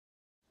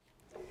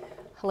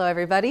Hello,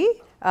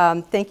 everybody.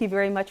 Thank you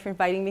very much for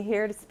inviting me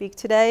here to speak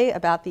today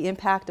about the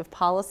impact of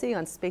policy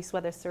on space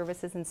weather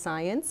services and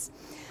science.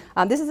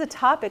 This is a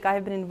topic I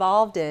have been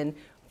involved in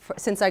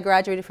since I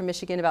graduated from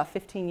Michigan about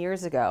 15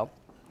 years ago.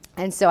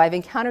 And so I've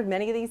encountered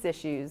many of these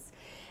issues.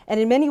 And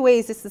in many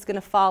ways, this is going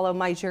to follow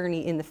my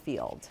journey in the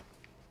field.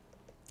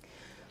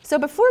 So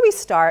before we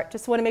start,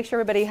 just want to make sure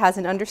everybody has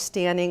an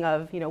understanding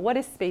of, what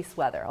is space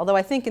weather? Although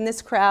I think in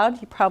this crowd,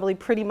 you probably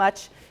pretty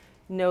much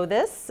know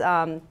this.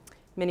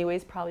 In many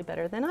ways, probably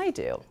better than I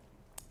do.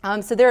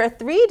 So there are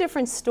 3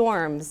 different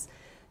storms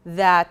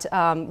that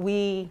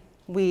we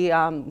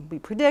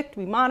predict,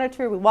 we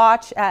monitor, we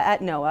watch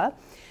at NOAA.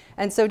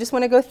 And so just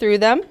want to go through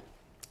them.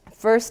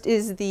 First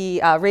is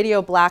the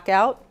radio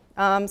blackout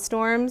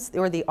storms,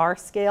 or the R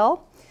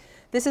scale.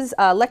 This is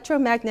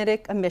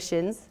electromagnetic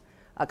emissions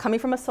coming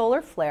from a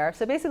solar flare.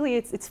 So basically,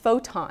 it's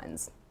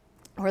photons,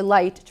 or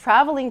light,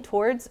 traveling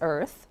towards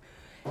Earth.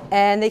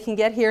 And they can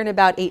get here in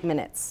about 8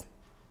 minutes.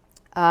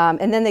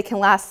 And then they can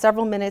last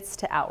several minutes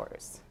to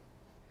hours.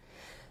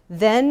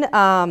 Then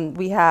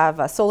we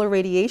have solar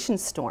radiation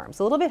storms,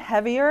 a little bit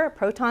heavier,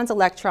 protons,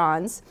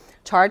 electrons,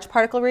 charged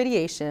particle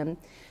radiation.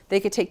 They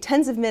could take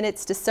tens of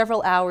minutes to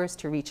several hours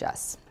to reach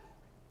us.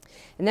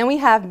 And then we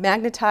have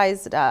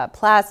magnetized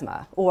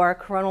plasma, or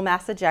coronal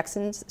mass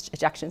ejections,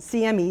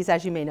 CMEs,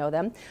 as you may know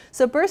them.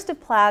 So a burst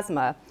of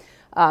plasma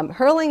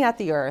hurling at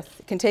the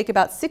Earth can take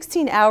about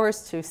 16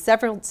 hours to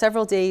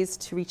several days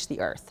to reach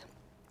the Earth.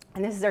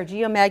 And this is our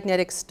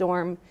geomagnetic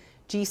storm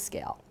G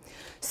scale.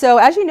 So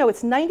as you know,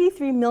 it's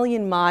 93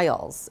 million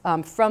miles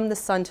from the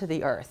sun to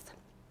the Earth.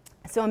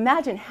 So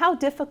imagine how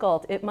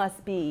difficult it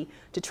must be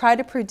to try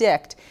to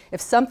predict if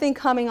something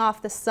coming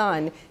off the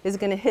sun is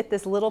going to hit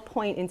this little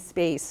point in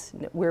space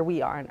where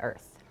we are on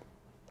Earth.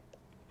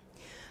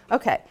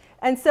 Okay,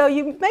 and so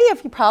you're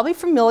probably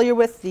familiar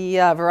with the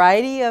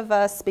variety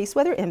of space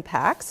weather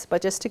impacts,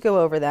 but just to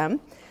go over them.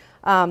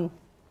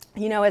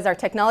 As our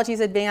technology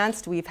has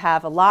advanced, we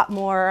have a lot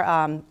more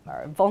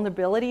our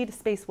vulnerability to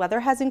space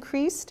weather has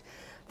increased.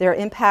 There are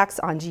impacts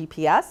on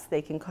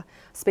GPS.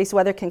 Space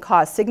weather can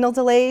cause signal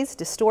delays,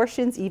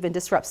 distortions, even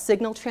disrupt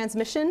signal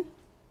transmission.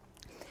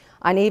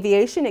 On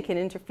aviation, it can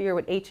interfere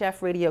with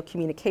HF radio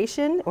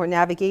communication or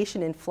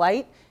navigation in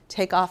flight,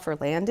 takeoff or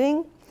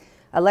landing.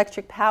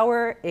 Electric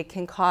power, it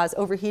can cause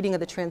overheating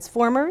of the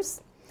transformers.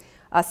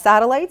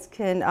 Satellites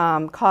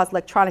can cause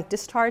electronic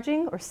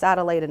discharging or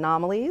satellite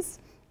anomalies.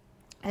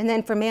 And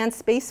then for manned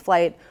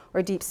spaceflight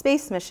or deep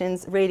space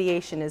missions,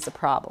 radiation is a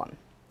problem.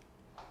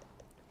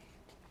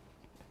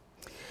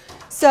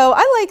 So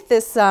I like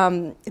this,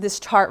 this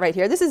chart right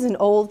here. This is an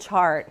old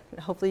chart.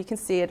 Hopefully you can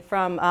see it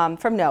from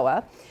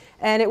NOAA.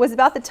 And it was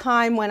about the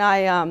time when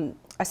I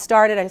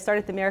started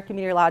the American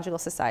Meteorological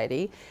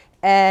Society.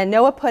 And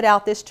NOAA put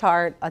out this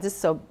chart,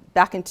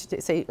 back in,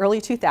 say,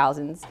 early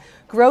 2000s,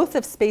 growth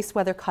of space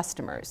weather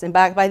customers. And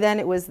by then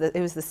it was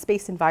the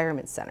Space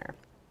Environment Center.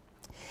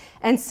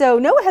 And so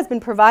NOAA has been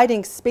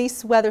providing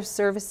space weather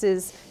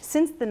services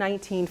since the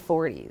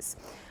 1940s.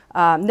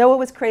 NOAA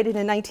was created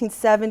in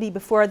 1970.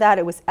 Before that,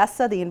 it was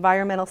ESSA, the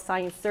Environmental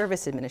Science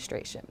Service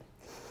Administration.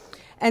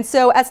 And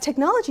so as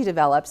technology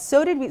developed,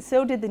 so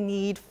did the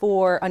need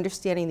for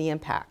understanding the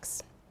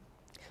impacts.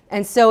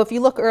 And so if you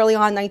look early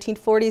on,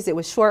 1940s, it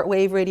was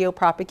shortwave radio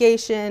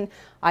propagation,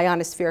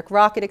 ionospheric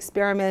rocket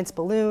experiments,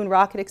 balloon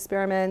rocket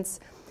experiments.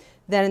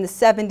 Then in the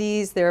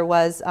 70s, there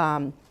was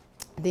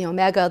the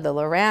Omega, the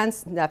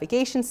Lorentz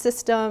navigation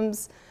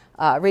systems,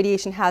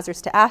 radiation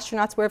hazards to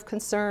astronauts were of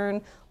concern,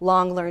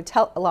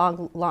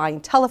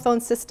 long-line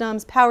telephone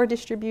systems, power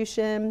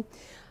distribution.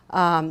 The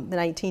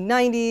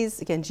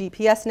 1990s, again,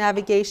 GPS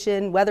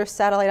navigation, weather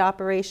satellite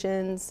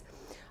operations.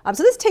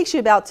 So this takes you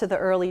about to the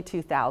early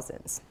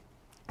 2000s.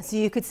 So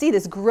you could see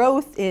this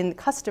growth in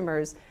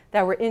customers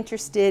that were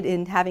interested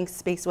in having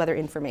space weather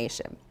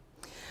information.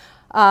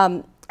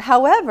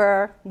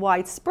 However,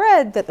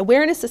 widespread, that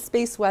awareness of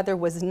space weather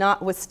was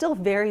still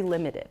very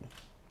limited.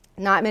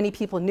 Not many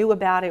people knew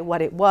about it,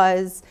 what it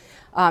was.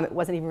 It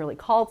wasn't even really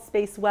called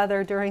space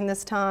weather during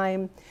this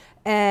time.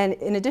 And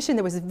in addition,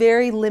 there was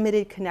very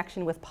limited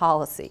connection with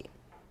policy.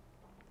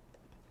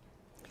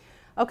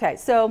 Okay,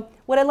 so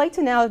what I'd like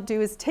to now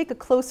do is take a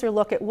closer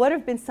look at what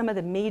have been some of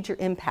the major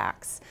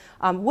impacts.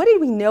 What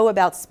did we know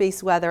about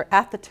space weather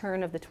at the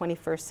turn of the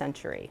 21st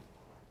century?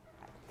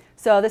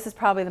 So this is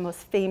probably the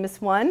most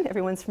famous one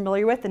everyone's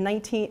familiar with, the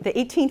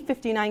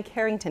 1859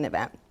 Carrington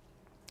event.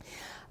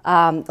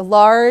 A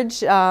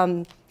large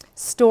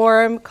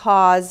storm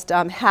caused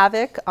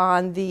havoc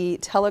on the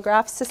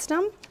telegraph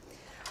system.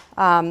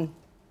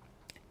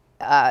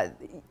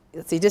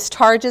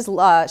 Discharges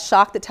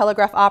shocked the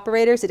telegraph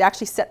operators. It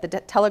actually set the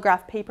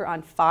telegraph paper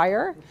on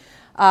fire.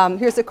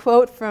 Here's a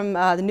quote from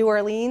the New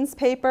Orleans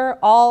paper.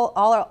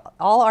 All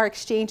our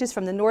exchanges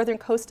from the northern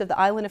coast of the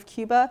island of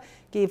Cuba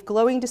gave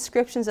glowing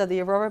descriptions of the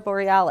aurora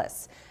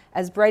borealis,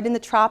 as bright in the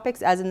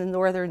tropics as in the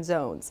northern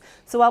zones.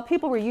 So while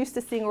people were used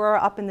to seeing aurora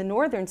up in the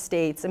northern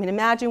states, I mean,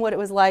 imagine what it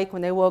was like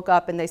when they woke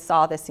up and they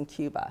saw this in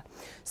Cuba.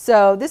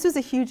 So this was a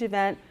huge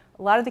event.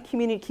 A lot of the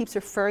community keeps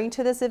referring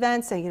to this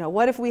event, saying,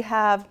 what if we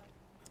have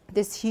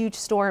this huge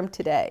storm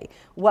today,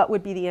 what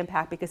would be the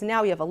impact? Because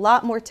now we have a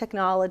lot more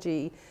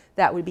technology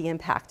that would be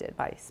impacted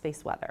by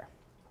space weather.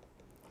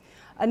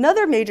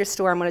 Another major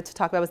storm I wanted to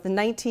talk about was the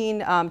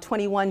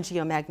 1921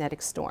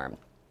 geomagnetic storm.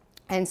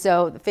 And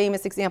so the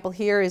famous example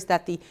here is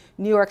that the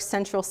New York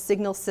Central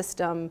Signal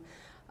System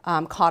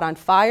caught on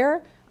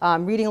fire.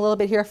 Reading a little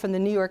bit here from the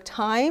New York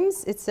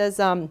Times, it says,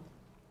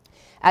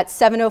 at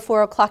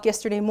 7:04 o'clock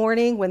yesterday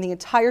morning, when the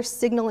entire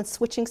signal and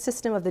switching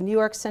system of the New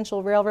York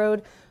Central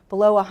Railroad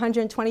below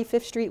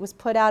 125th Street was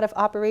put out of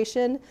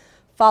operation,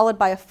 followed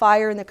by a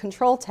fire in the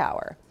control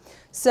tower.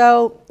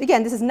 So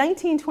again, this is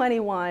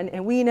 1921,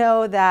 and we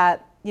know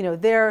that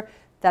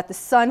that the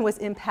sun was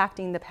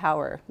impacting the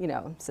power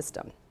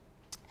system.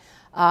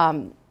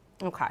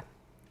 Okay.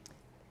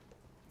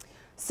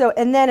 So,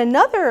 and then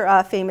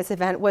another famous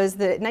event was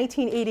the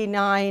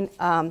 1989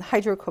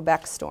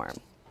 Hydro-Quebec storm.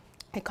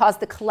 It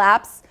caused the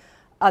collapse.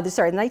 The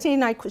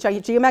 1989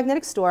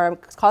 geomagnetic storm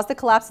caused the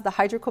collapse of the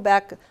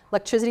Hydro-Quebec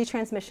electricity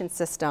transmission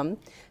system.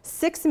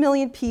 6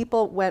 million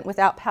people went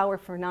without power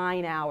for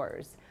 9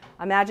 hours.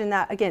 Imagine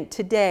that, again,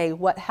 today,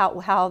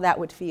 how that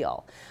would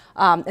feel.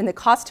 And the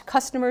cost to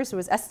customers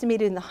was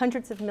estimated in the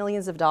hundreds of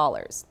millions of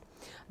dollars.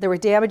 There were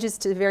damages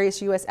to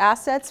various U.S.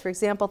 assets. For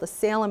example, the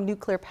Salem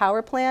nuclear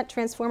power plant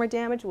transformer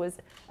damage was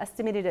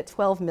estimated at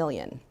 $12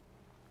 million.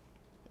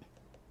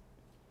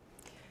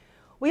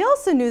 We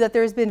also knew that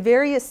there's been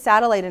various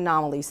satellite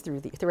anomalies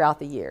throughout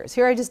the years.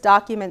 Here I just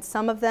document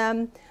some of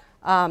them.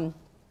 In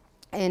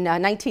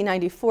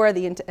 1994,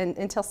 the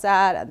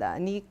Intelsat, the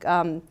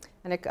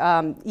ANIC,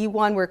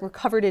 E1 were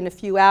recovered in a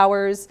few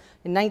hours.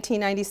 In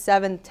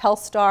 1997,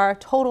 Telstar,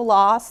 total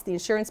loss, the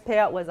insurance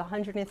payout was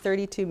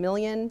 $132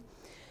 million.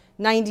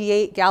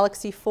 98,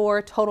 Galaxy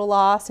 4, total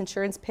loss,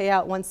 insurance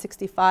payout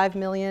 $165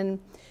 million.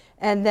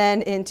 And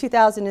then in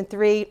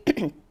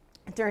 2003,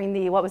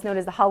 during what was known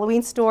as the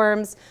Halloween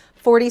storms,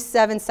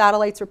 47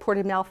 satellites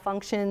reported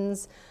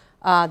malfunctions.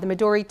 The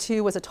Midori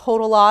 2 was a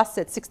total loss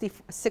at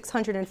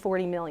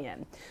 $640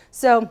 million.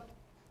 So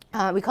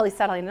we call these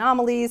satellite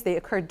anomalies. They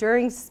occur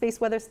during space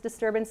weather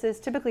disturbances.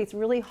 Typically, it's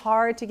really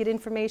hard to get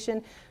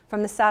information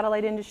from the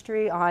satellite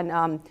industry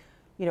on,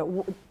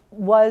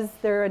 was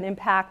there an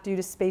impact due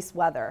to space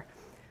weather?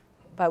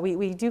 But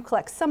we do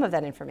collect some of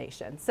that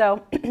information.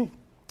 So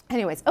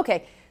anyways,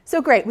 okay,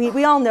 so great.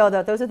 We all know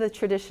that those are the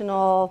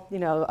traditional,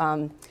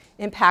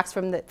 impacts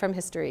from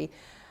history.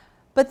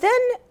 But then,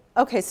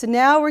 okay, so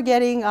now we're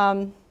getting,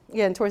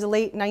 again, towards the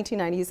late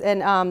 1990s,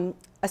 and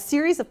a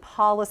series of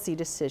policy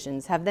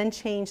decisions have then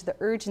changed the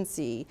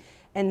urgency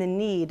and the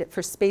need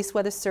for space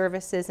weather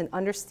services and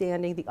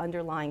understanding the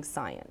underlying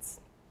science.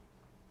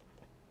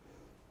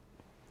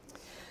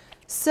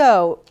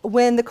 So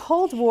when the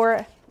Cold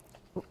War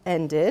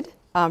ended,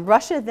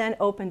 Russia then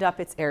opened up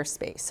its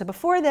airspace. So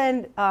before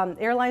then,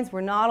 airlines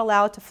were not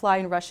allowed to fly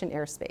in Russian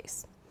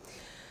airspace.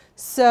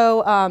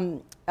 So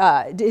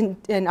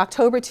in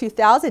October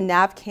 2000,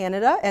 NAV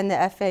Canada and the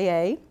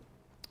FAA,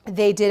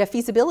 they did a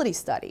feasibility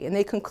study, and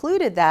they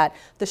concluded that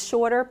the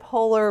shorter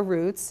polar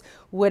routes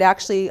would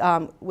actually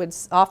would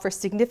offer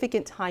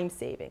significant time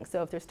savings.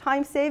 So if there's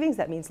time savings,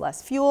 that means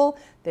less fuel.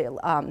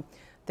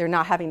 They're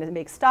not having to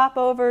make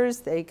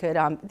stopovers.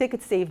 They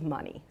could save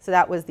money. So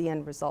that was the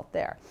end result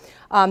there.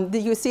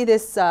 You see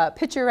this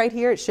picture right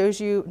here. It shows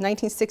you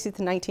 1960s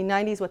to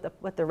 1990s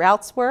what the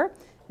routes were.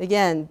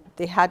 Again,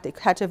 they had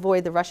to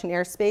avoid the Russian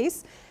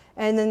airspace.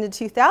 And in the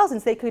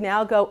 2000s, they could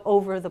now go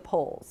over the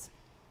poles.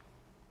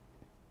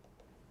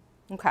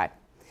 Okay.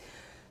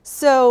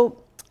 So,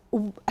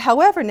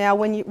 however, now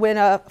when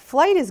a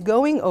flight is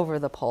going over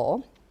the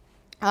pole,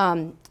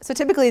 so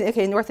typically,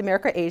 okay, in North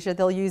America, Asia,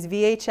 they'll use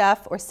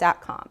VHF or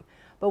SATCOM.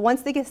 But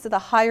once they get to the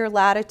higher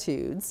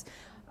latitudes,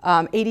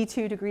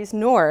 82 degrees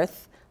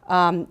north,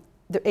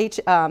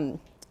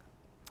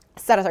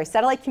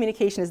 satellite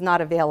communication is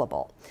not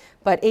available.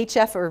 But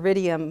HF or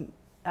Iridium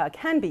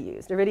can be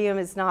used. Iridium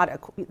is not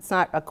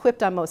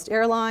equipped on most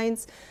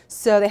airlines,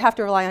 so they have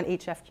to rely on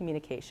HF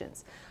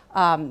communications.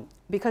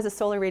 Because of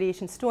solar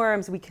radiation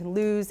storms, we can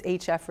lose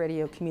HF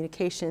radio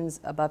communications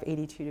above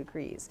 82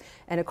 degrees.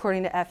 And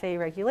according to FAA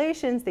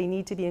regulations, they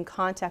need to be in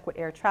contact with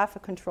air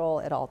traffic control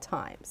at all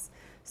times.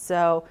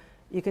 So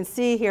you can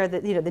see here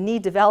that the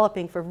need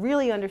developing for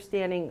really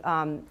understanding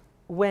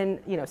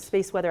when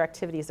space weather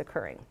activity is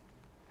occurring.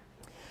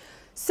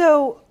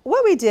 So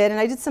what we did, and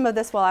I did some of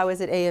this while I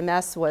was at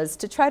AMS, was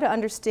to try to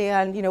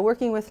understand,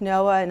 working with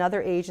NOAA and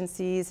other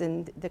agencies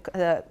and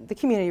the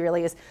community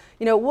really is,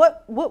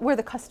 what were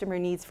the customer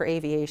needs for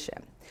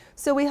aviation?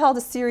 So we held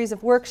a series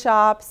of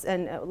workshops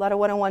and a lot of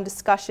one-on-one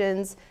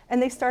discussions,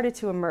 and they started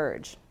to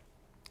emerge.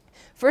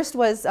 First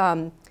was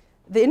the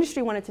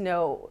industry wanted to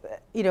know,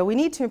 we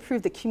need to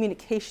improve the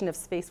communication of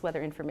space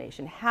weather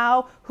information.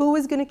 Who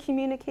was going to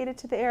communicate it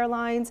to the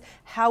airlines?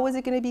 How was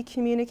it going to be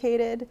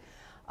communicated?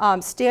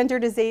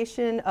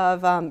 Standardization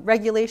of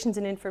regulations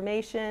and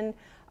information.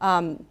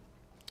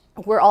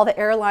 Were all the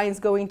airlines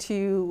going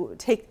to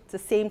take the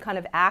same kind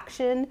of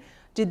action?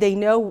 Did they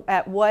know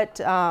at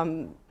what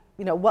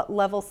what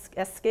level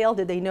scale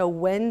did they know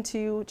when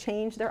to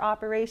change their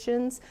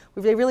operations?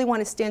 They really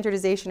wanted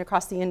standardization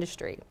across the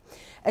industry.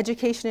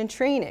 Education and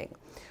training.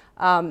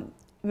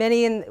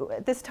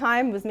 At this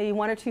time, was maybe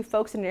 1 or 2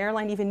 folks in an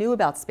airline even knew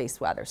about space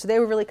weather. So they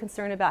were really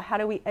concerned about how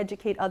do we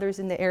educate others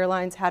in the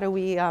airlines, how do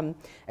we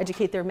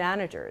educate their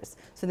managers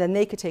so then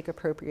they could take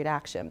appropriate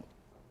action.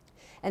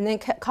 And then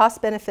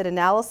cost-benefit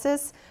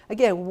analysis.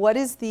 Again, what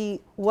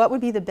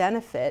would be the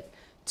benefit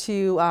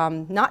to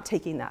not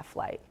taking that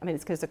flight? I mean,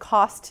 there's a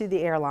cost to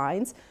the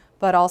airlines,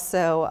 but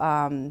also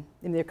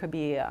there could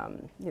be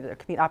there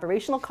could be an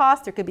operational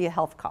cost, there could be a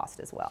health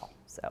cost as well.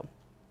 So,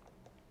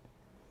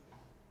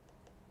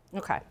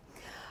 okay.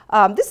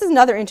 This is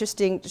another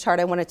interesting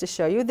chart I wanted to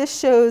show you. This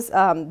shows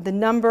the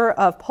number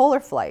of polar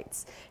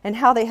flights and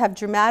how they have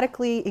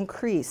dramatically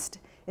increased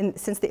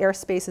since the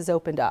airspace has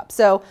opened up.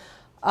 So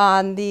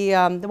on the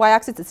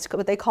y-axis, it's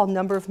what they call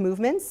number of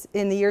movements.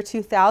 In the year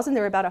 2000,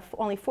 there were about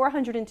only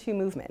 402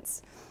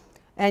 movements.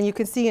 And you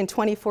can see in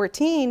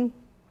 2014,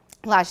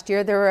 last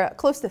year, there were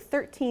close to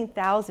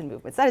 13,000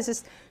 movements. That has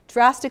just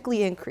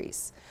drastically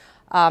increased.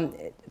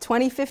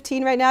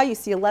 2015 right now, you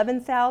see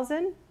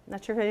 11,000.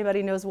 Not sure if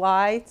anybody knows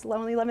why it's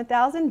only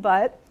 11,000,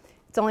 but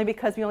it's only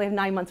because we only have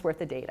 9 months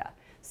worth of data.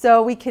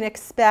 So we can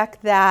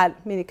expect that,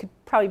 I mean, it could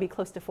probably be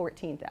close to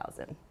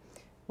 14,000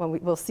 when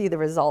we'll see the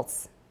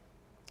results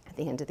at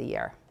the end of the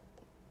year.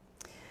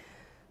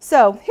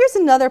 So here's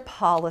another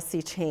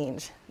policy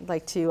change I'd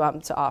like to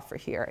offer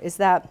here, is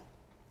that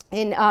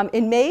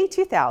in May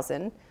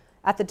 2000,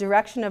 at the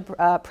direction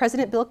of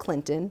President Bill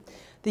Clinton,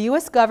 the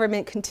US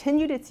government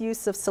continued its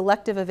use of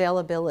selective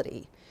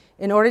availability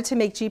in order to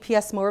make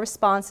GPS more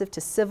responsive to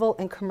civil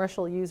and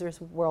commercial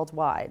users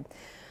worldwide.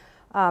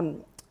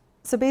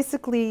 So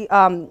basically,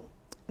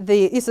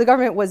 the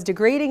government was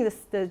degrading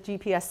the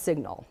GPS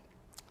signal.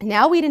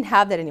 Now we didn't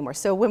have that anymore.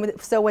 So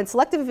when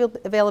selective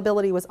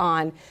availability was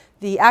on,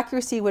 the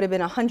accuracy would have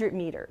been 100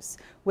 meters.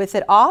 With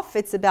it off,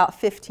 it's about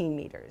 15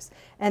 meters.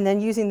 And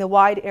then using the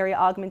wide area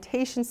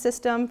augmentation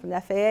system from the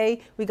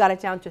FAA, we got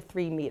it down to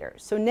 3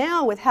 meters. So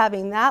now with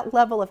having that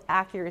level of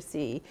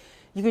accuracy,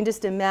 you can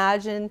just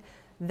imagine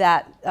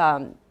that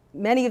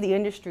many of the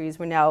industries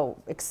were now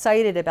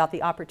excited about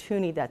the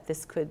opportunity that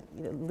this could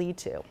lead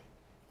to.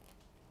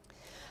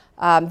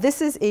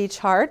 This is a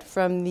chart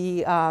from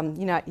the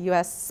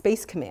US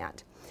Space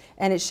Command,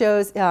 and it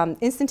shows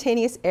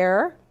instantaneous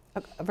error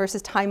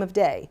versus time of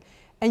day.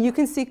 And you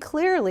can see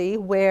clearly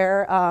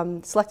where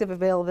selective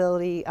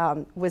availability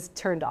was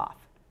turned off,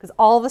 because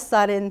all of a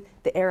sudden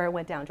the error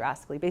went down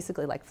drastically,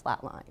 basically like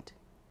flatlined.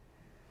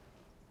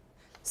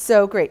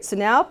 So great, so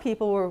now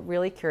people were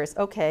really curious,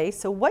 okay,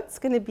 so what's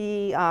going to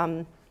be,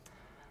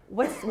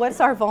 what's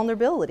our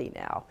vulnerability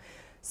now?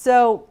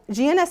 So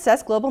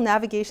GNSS, Global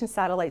Navigation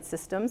Satellite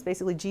Systems,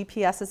 basically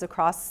GPSs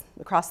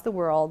across the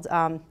world,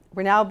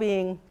 we're now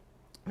being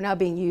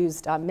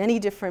used by many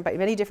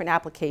different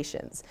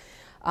applications.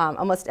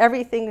 Almost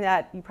everything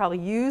that you probably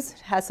use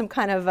has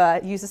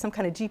uses some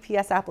kind of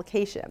GPS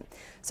application.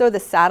 So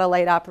the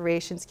satellite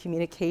operations,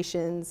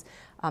 communications,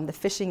 the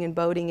fishing and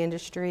boating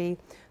industry,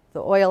 the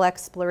oil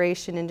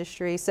exploration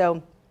industry.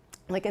 So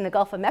like in the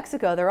Gulf of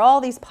Mexico, there are all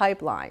these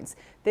pipelines.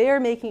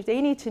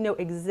 They need to know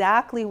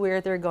exactly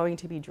where they're going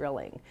to be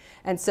drilling.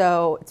 And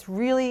so it's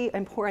really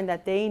important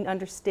that they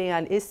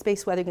understand, is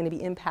space weather going to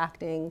be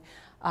impacting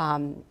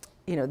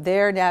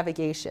their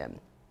navigation?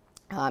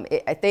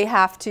 If they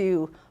have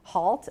to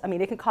halt, I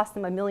mean, it can cost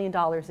them $1 million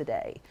a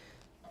day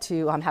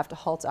to have to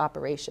halt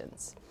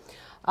operations.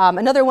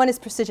 Another one is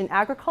precision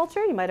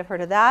agriculture. You might have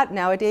heard of that.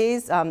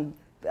 Nowadays,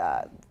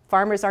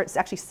 farmers aren't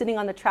actually sitting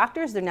on the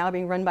tractors. They're now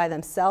being run by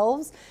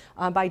themselves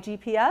by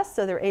GPS,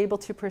 so they're able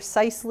to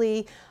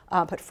precisely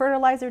put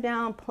fertilizer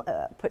down,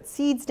 put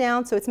seeds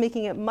down, so it's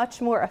making it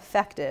much more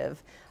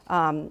effective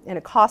and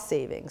a cost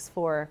savings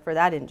for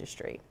that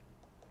industry.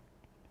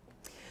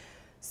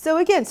 So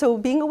again,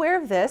 being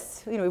aware of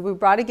this, we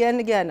brought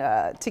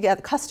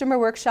together customer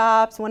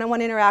workshops,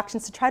 one-on-one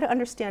interactions to try to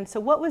understand, so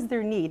what was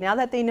their need? Now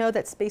that they know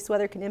that space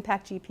weather can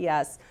impact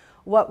GPS,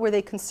 what were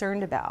they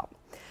concerned about?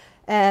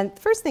 And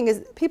the first thing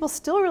is people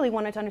still really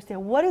wanted to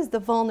understand what is the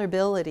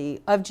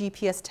vulnerability of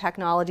GPS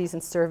technologies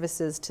and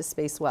services to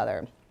space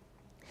weather.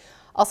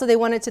 Also, they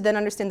wanted to then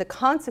understand the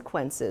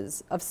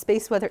consequences of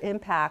space weather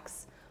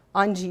impacts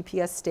on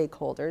GPS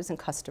stakeholders and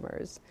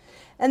customers.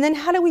 And then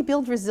how do we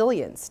build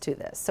resilience to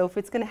this? So if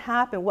it's going to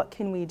happen, what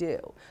can we do?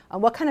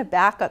 What kind of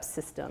backup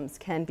systems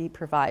can be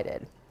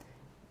provided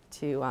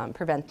to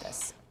prevent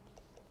this?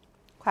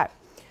 Okay.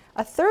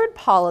 A third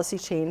policy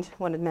change I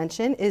want to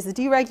mention is the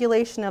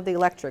deregulation of the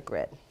electric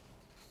grid.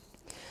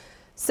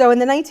 So in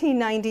the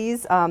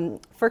 1990s,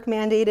 FERC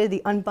mandated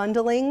the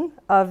unbundling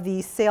of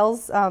the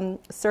sales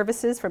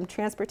services from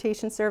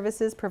transportation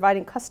services,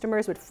 providing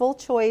customers with full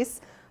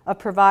choice of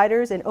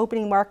providers and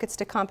opening markets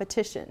to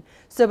competition.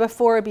 So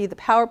before it would be the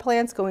power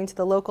plants going to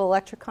the local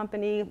electric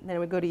company, then it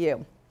would go to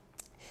you.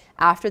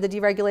 After the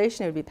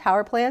deregulation, it would be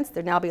power plants.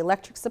 There'd now be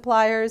electric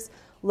suppliers,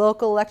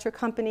 local electric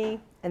company,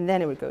 and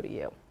then it would go to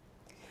you.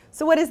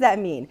 So what does that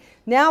mean?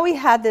 Now we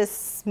had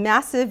this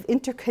massive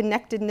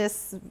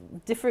interconnectedness,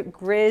 different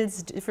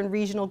grids, different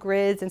regional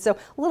grids, and so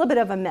a little bit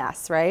of a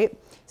mess, right?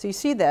 So you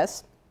see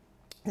this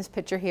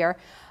picture here.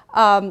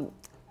 And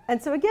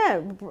so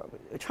again,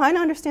 trying to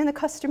understand the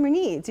customer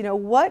needs. You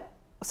know,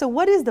 so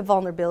what is the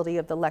vulnerability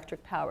of the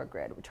electric power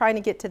grid? We're trying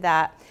to get to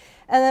that.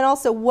 And then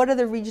also, what are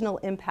the regional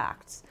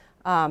impacts?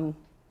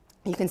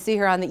 You can see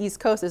here on the East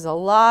Coast, there's a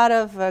lot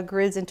of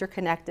grids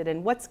interconnected,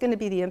 and what's going to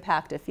be the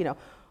impact if, you know,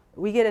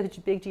 we get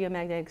a big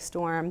geomagnetic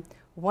storm,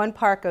 one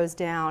part goes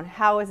down,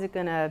 how is it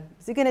going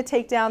to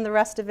take down the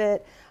rest of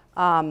it?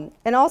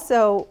 And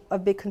also a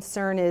big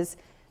concern is,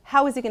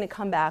 how is it going to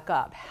come back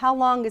up? How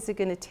long is it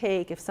going to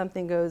take if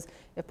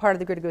part of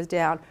the grid goes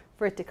down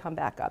for it to come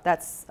back up?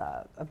 That's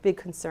a big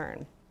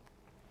concern.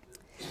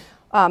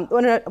 I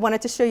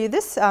wanted to show you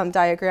this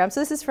diagram.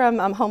 So this is from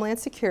Homeland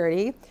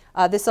Security.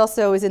 This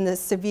also is in the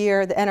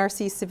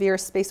NRC Severe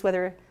Space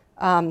Weather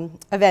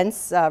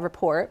Events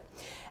report.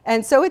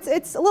 And so it's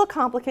a little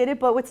complicated,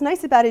 but what's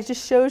nice about it is it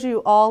just shows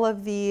you all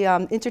of the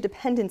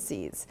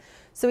interdependencies.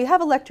 So we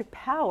have electric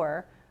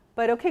power,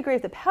 but okay, great,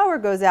 if the power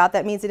goes out,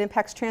 that means it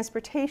impacts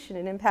transportation,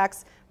 it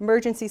impacts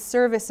emergency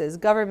services,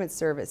 government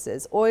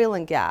services, oil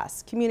and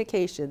gas,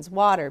 communications,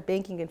 water,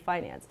 banking and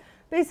finance.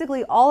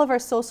 Basically, all of our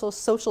social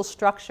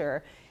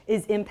structure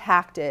is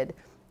impacted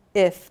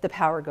if the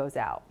power goes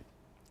out.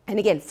 And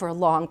again, for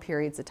long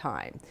periods of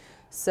time.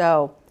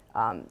 So,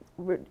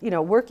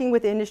 we're working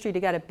with industry to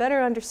get a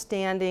better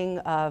understanding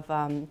of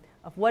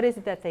what is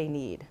it that they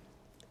need.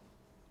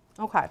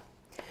 Okay.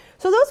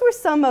 So those were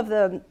some of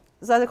the,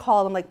 as I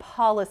call them, like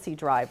policy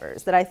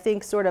drivers that I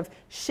think sort of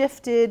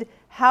shifted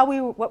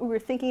what we were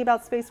thinking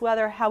about space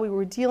weather, how we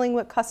were dealing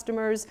with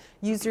customers,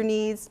 user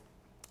needs.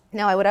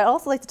 Now, what I'd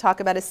also like to talk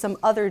about is some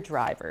other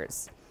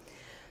drivers.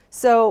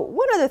 So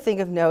one other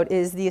thing of note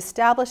is the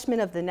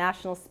establishment of the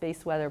National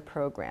Space Weather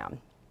Program.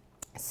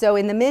 So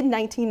in the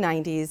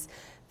mid-1990s,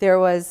 there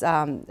was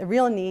a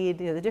real need.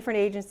 You know, the different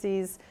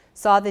agencies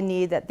saw the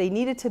need that they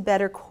needed to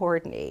better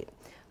coordinate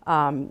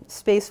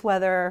space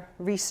weather,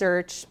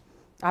 research,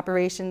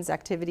 operations,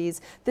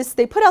 activities.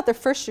 They put out their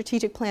first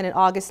strategic plan in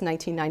August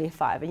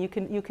 1995,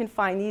 and you can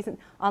find these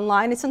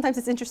online. And sometimes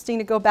it's interesting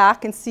to go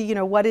back and see, you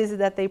know, what is it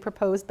that they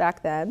proposed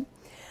back then.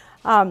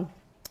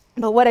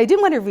 But what I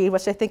did want to read,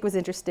 which I think was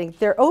interesting,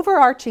 their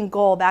overarching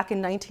goal back in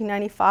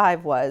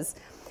 1995 was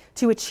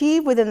to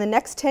achieve within the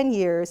next 10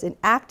 years an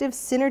active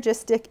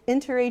synergistic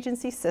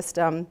interagency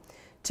system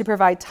to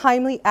provide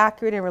timely,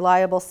 accurate, and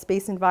reliable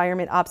space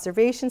environment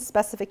observations,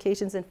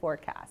 specifications, and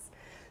forecasts.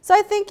 So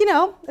I think,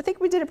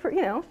 we did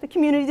the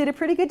community did a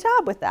pretty good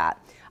job with that.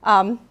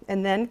 And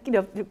then,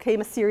 there came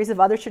a series of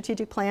other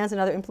strategic plans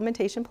and other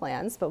implementation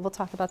plans, but we'll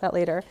talk about that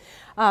later.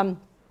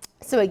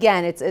 So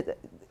again,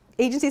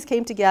 agencies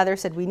came together,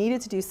 said we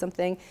needed to do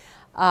something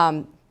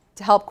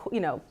to help,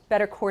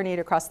 better coordinate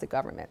across the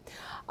government.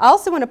 I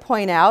also want to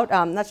point out,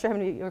 I'm not sure how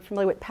many of you are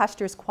familiar with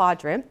Pasteur's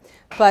quadrant,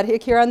 but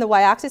here on the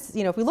y-axis,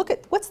 if we look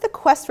at what's the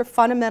quest for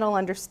fundamental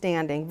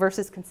understanding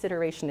versus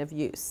consideration of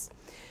use.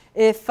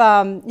 If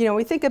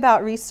we think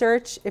about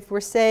research, if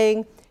we're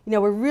saying,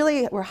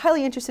 we're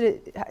highly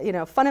interested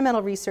in,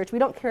 fundamental research, we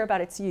don't care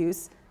about its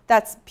use,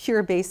 that's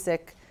pure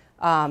basic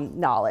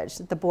knowledge,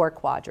 the Bohr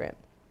quadrant.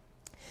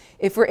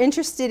 If we're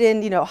interested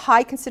in,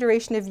 high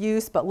consideration of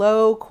use but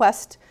low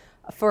quest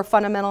for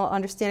fundamental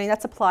understanding,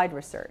 that's applied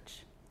research.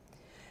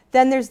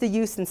 Then there's the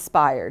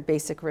use-inspired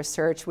basic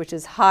research, which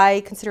is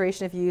high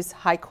consideration of use,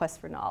 high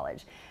quest for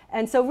knowledge.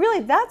 And so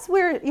really that's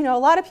where, a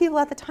lot of people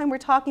at the time were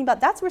talking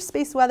about, that's where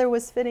space weather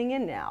was fitting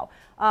in now.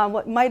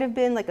 What might have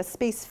been like a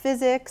space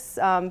physics,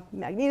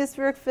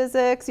 magnetospheric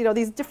physics,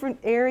 these different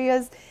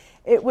areas.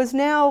 It was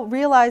now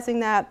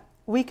realizing that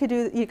you could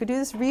do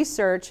this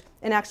research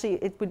and actually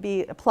it would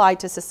be applied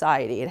to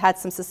society. It had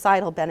some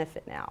societal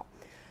benefit now.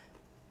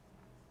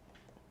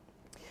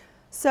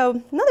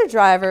 So another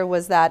driver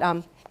was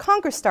that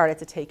Congress started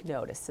to take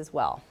notice as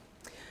well.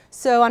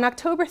 So on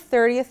October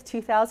 30th,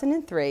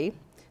 2003,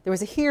 there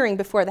was a hearing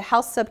before the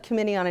House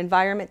Subcommittee on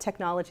Environment,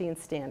 Technology, and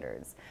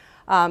Standards.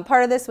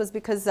 Part of this was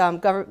because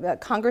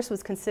Congress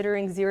was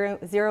considering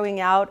zeroing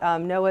out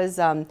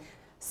NOAA's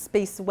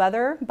space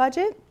weather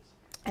budget.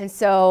 And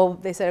so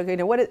they said,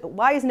 okay,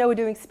 why is NOAA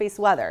doing space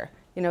weather?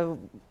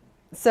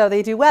 So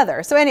they do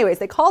weather. So anyways,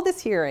 they called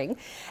this hearing,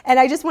 and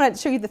I just wanted to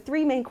show you the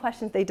three main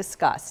questions they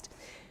discussed.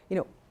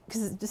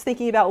 Because just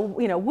thinking about,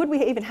 would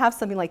we even have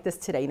something like this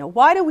today?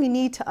 Why do we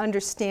need to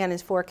understand and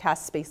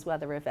forecast space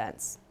weather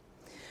events?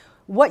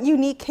 What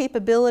unique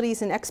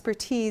capabilities and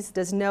expertise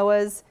does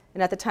NOAA's,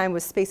 and at the time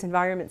was Space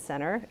Environment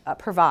Center,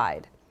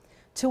 provide?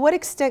 To what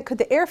extent could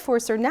the Air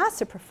Force or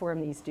NASA perform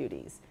these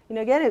duties?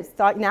 Again, it's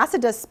thought NASA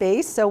does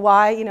space, so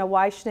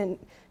why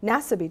shouldn't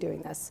NASA be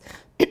doing this?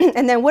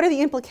 And then what are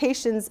the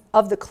implications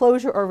of the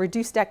closure or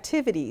reduced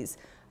activities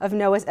of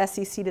NOAA's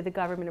SEC to the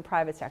government and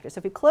private sector? So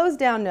if we closed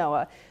down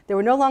NOAA, they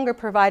were no longer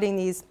providing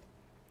these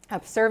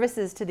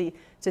services to the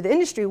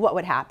industry, what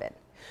would happen?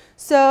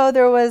 So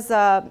there was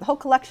a whole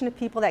collection of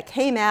people that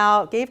came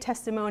out, gave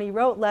testimony,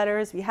 wrote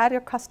letters. We had our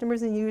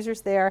customers and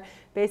users there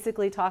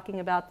basically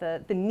talking about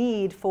the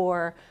need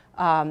for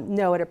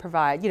NOAA to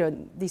provide,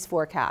 these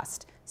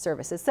forecast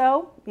services.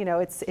 So,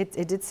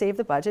 it did save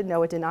the budget.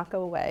 No, it did not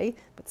go away,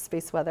 but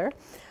space weather.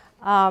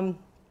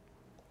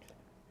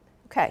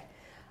 Okay.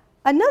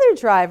 Another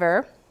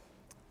driver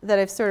that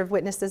I've sort of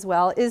witnessed as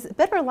well is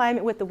better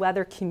alignment with the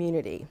weather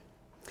community.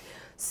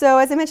 So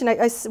as I mentioned,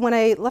 when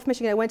I left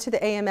Michigan, I went to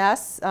the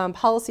AMS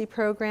policy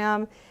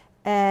program,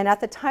 and at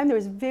the time there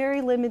was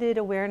very limited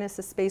awareness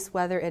of space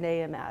weather in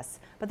AMS.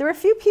 But there were a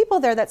few people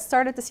there that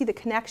started to see the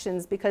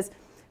connections because,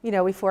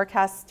 we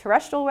forecast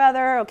terrestrial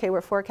weather, okay,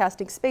 we're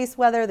forecasting space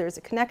weather, there's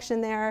a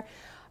connection there.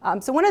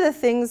 So one of the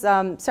things,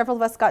 several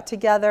of us got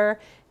together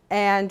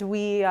and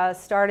we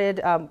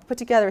put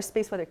together a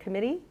space weather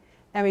committee,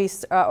 and we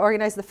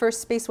organized the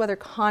first space weather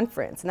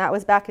conference, and that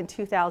was back in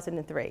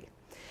 2003.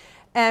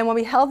 And when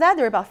we held that,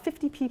 there were about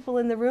 50 people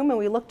in the room, and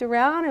we looked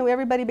around, and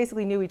everybody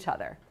basically knew each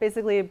other.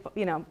 Basically,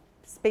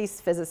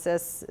 space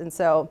physicists, and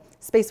so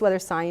space weather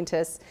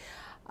scientists.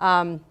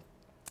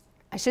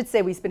 I should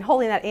say we've been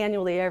holding that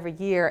annually every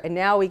year, and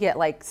now we get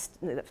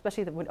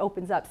especially when it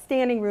opens up,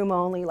 standing room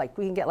only, we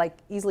can get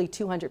easily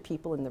 200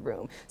 people in the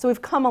room. So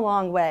we've come a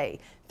long way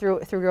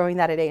through growing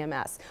that at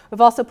AMS. We've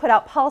also put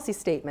out policy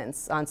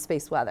statements on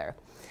space weather.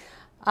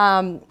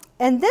 And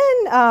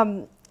then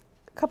a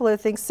couple other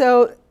things.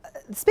 So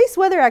space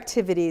weather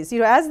activities,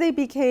 as they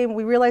became,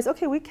 we realized,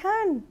 okay, we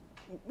can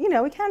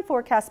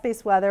forecast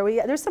space weather.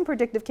 There's some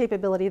predictive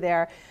capability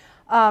there.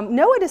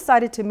 NOAA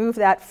decided to move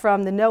that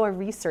from the NOAA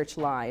research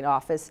line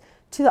office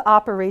to the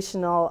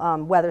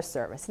operational weather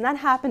service. And that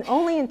happened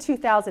only in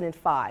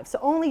 2005. So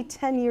only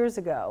 10 years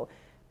ago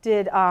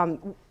did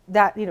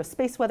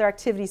space weather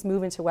activities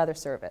move into weather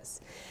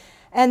service.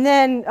 And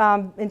then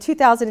in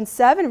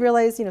 2007,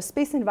 realized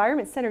Space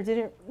Environment Center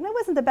that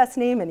wasn't the best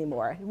name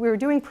anymore. We're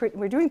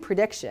doing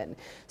prediction.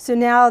 So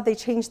now they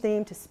changed the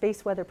name to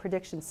Space Weather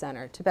Prediction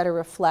Center to better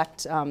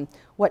reflect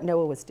what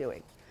NOAA was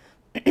doing.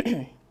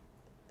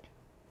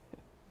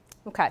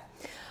 Okay.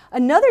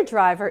 Another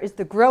driver is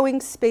the growing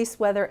space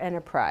weather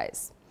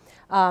enterprise.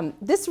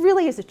 This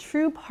really is a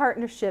true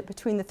partnership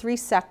between the three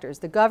sectors: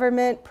 the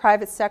government,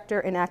 private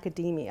sector, and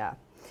academia.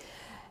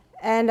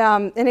 And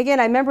again,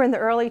 I remember in the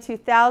early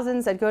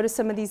 2000s, I'd go to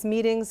some of these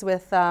meetings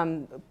with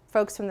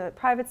folks from the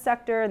private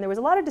sector, and there was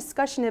a lot of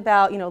discussion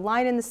about,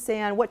 line in the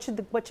sand, what should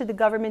the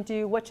government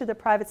do, what should the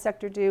private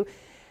sector do,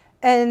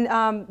 and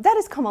that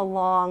has come a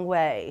long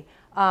way.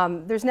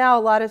 There's now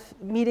a lot of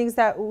meetings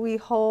that we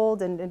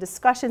hold and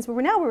discussions, but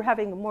we're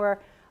having more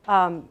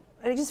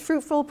just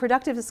fruitful,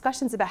 productive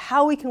discussions about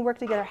how we can work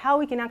together, how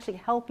we can actually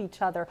help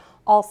each other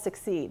all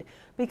succeed.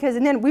 Because,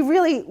 and then we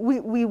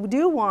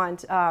do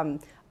want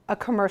a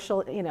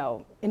commercial,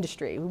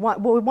 industry. We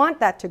want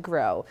that to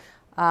grow.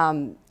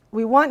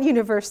 We want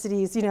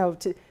universities,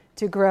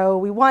 to grow.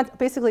 We want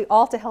basically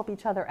all to help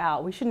each other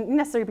out. We shouldn't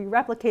necessarily be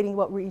replicating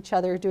what each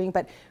other are doing,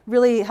 but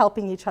really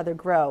helping each other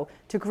grow,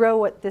 to grow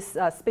what this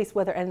space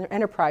weather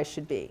enterprise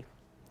should be.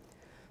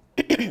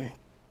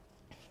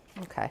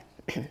 Okay.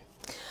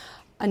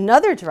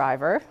 Another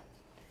driver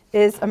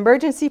is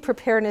emergency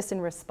preparedness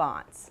and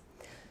response.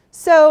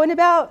 So in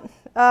about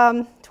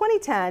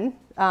 2010,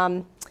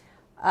 FEMA,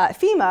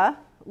 a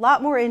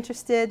lot more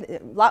interested,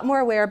 a lot more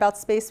aware about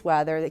space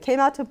weather. They came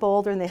out to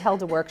Boulder and they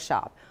held a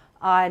workshop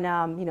on,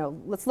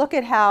 let's look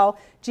at how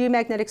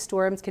geomagnetic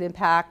storms can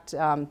impact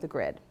the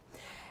grid.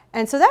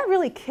 And so that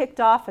really kicked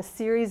off a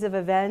series of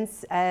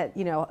events at,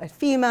 at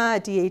FEMA,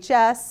 at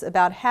DHS,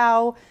 about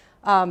how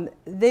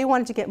they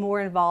wanted to get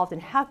more involved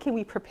in how can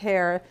we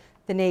prepare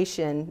the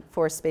nation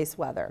for space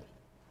weather.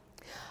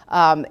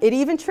 It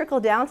even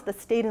trickled down to the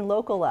state and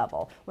local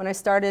level. When I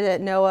started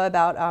at NOAA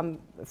about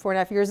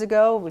 4.5 years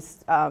ago,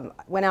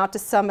 went out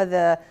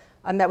to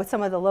I met with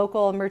some of the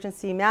local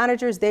emergency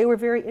managers. They were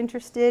very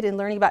interested in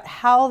learning about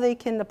how they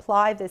can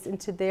apply this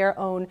into their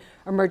own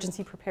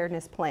emergency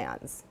preparedness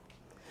plans.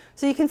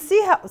 So you can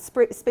see how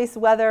space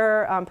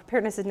weather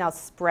preparedness is now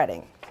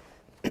spreading.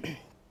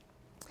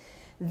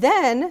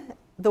 Then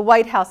the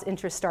White House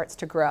interest starts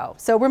to grow.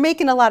 So we're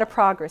making a lot of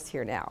progress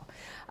here now.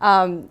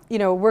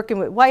 Working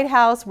with White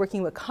House,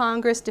 working with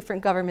Congress,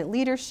 different government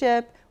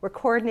leadership. We're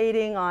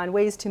coordinating on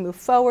ways to move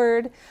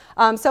forward.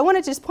 So I want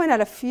to just point out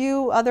a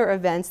few other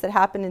events that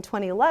happened in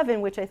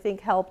 2011, which I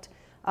think helped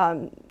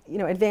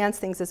advance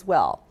things as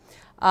well.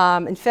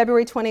 In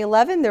February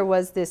 2011, there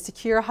was the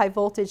Secure High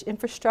Voltage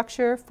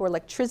Infrastructure for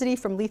Electricity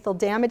from Lethal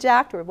Damage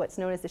Act, or what's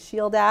known as the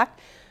SHIELD Act.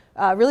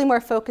 Really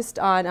more focused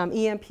on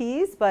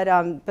EMPs,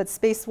 but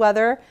space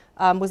weather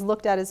was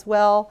looked at as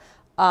well.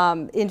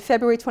 In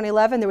February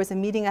 2011, there was a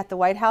meeting at the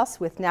White House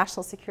with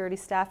national security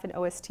staff and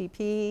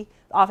OSTP,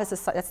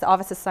 that's the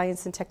Office of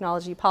Science and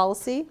Technology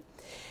Policy.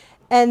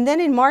 And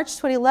then in March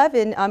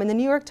 2011, in the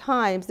New York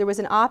Times, there was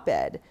an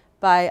op-ed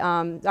by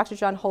Dr.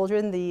 John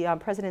Holdren, the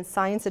President's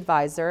Science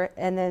Advisor,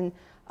 and then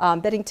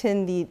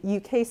Beddington, the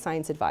UK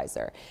Science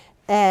Advisor.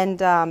 And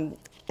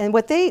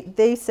what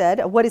they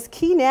said, what is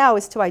key now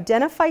is to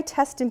identify,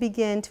 test, and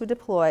begin to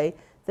deploy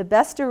the the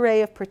best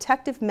array of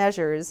protective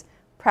measures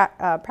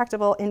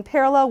practicable in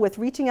parallel with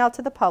reaching out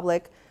to the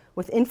public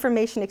with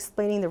information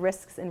explaining the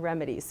risks and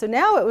remedies. So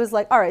now it was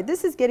like, all right,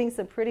 this is getting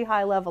some pretty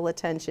high level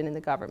attention in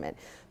the government.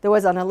 There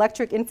was an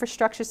electric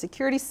infrastructure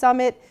security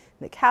summit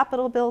in the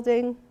Capitol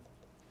building.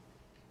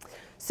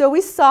 So we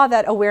saw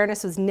that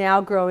awareness was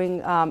now growing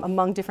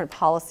among different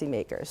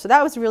policymakers. So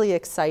that was really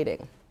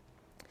exciting.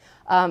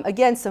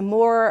 Again, some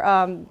more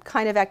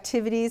kind of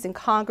activities in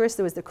Congress.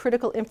 There was the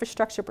Critical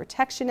Infrastructure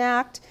Protection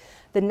Act,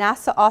 the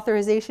NASA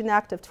Authorization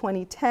Act of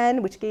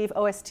 2010, which gave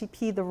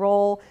OSTP the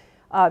role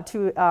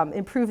to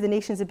improve the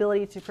nation's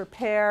ability to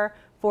prepare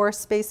for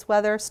space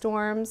weather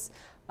storms.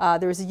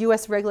 There was a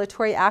U.S.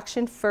 regulatory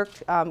action.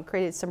 FERC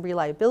created some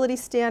reliability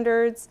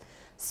standards.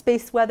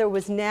 Space weather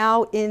was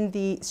now in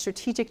the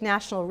Strategic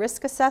National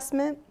Risk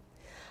Assessment.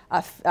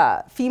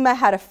 FEMA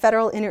had a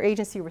federal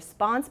interagency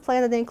response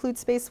plan that includes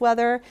space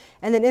weather.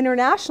 And then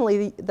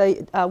internationally,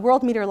 the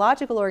World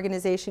Meteorological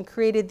Organization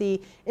created the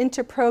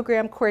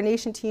Inter-Program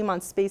Coordination Team on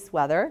Space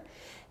Weather.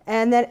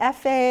 And then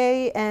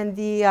FAA and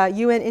the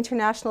UN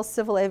International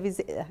Civil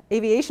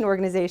Aviation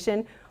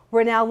Organization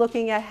were now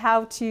looking at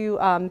how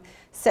to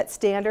set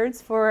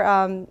standards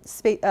for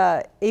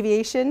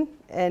aviation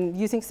and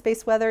using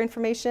space weather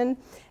information.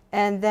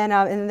 And then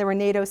there were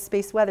NATO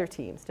space weather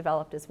teams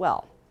developed as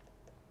well.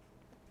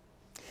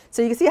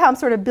 So you can see how I'm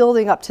sort of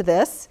building up to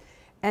this.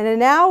 And then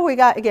now we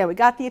got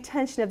the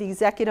attention of the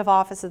Executive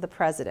Office of the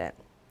President.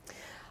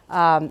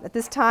 At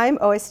this time,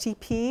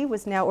 OSTP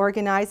was now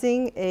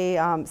organizing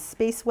a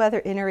space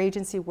weather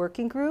interagency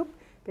working group,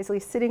 basically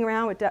sitting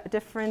around with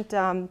different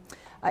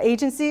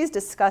agencies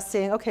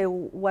discussing, okay,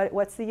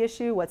 what's the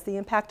issue, what's the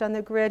impact on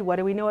the grid, what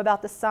do we know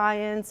about the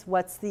science,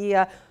 what's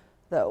the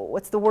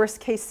worst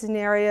case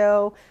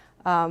scenario.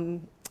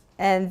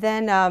 And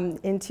then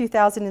in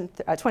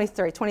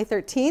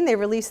 2013, they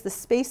released the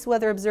Space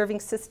Weather Observing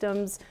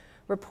Systems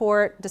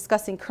report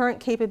discussing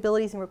current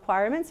capabilities and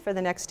requirements for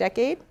the next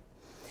decade.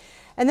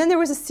 And then there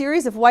was a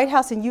series of White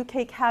House and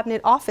UK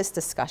Cabinet Office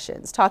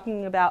discussions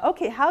talking about,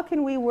 okay, how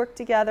can we work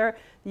together?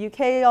 The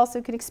UK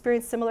also can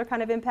experience similar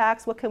kind of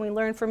impacts. What can we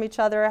learn from each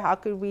other? How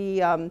could we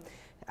have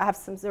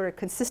some sort of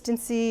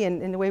consistency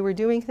in the way we're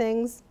doing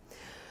things?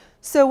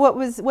 So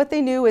what they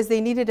knew is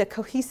they needed a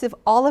cohesive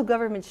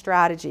all-of-government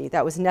strategy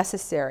that was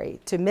necessary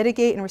to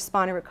mitigate and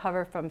respond and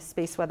recover from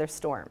space weather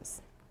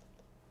storms.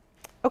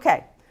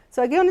 Okay,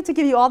 so I wanted to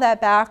give you all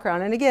that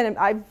background. And again,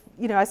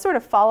 I sort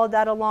of followed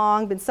that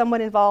along, been somewhat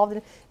involved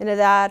in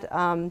that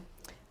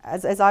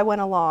as I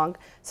went along.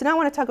 So now I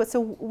want to talk about,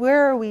 so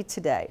where are we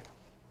today?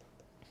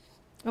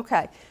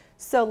 Okay,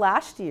 so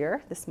last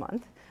year, this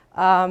month,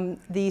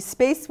 the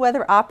Space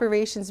Weather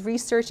Operations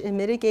Research and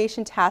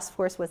Mitigation Task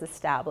Force was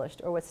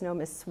established, or what's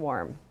known as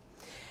SWARM.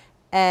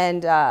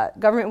 And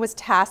government was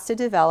tasked to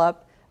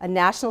develop a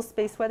national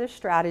space weather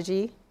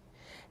strategy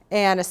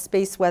and a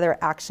space weather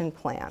action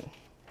plan.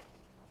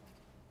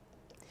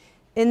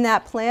 In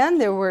that plan,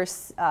 there were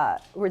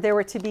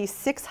to be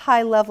 6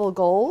 high-level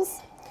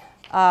goals.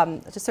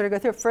 Just sort of go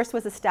through. First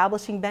was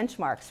establishing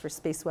benchmarks for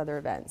space weather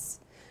events.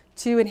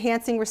 2,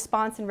 enhancing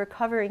response and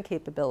recovering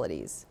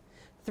capabilities.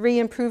 3,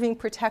 improving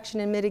protection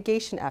and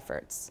mitigation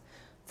efforts.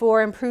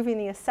 4, improving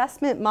the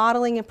assessment,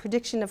 modeling, and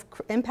prediction of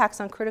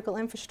impacts on critical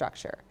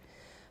infrastructure.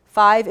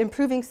 5,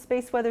 improving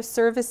space weather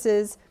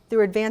services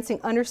through advancing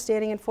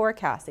understanding and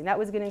forecasting. That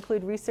was going to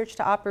include research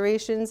to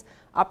operations,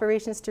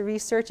 operations to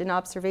research, and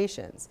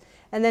observations.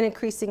 And then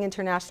increasing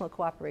international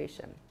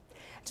cooperation.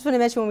 I just want to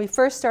mention when we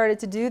first started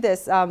to do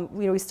this,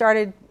 we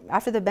started,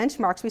 after the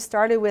benchmarks, we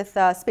started with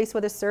space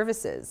weather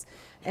services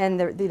and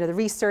the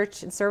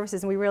research and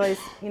services, and we realized,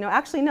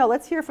 actually no,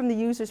 let's hear from the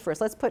users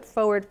first. Let's put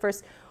forward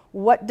first,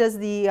 what does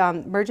the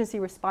emergency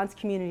response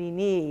community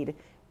need?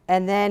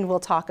 And then we'll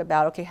talk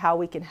about, okay, how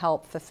we can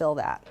help fulfill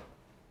that.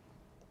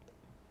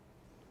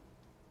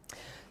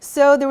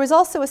 So there was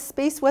also a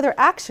space weather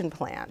action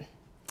plan,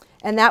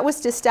 and that was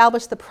to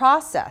establish the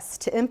process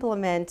to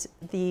implement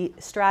the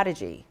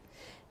strategy.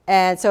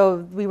 And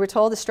so we were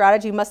told the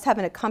strategy must have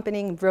an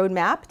accompanying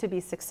roadmap to be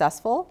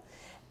successful,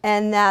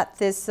 and that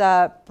this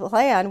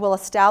plan will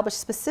establish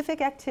specific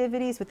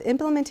activities with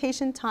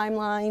implementation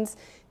timelines,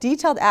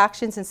 detailed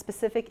actions, and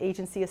specific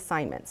agency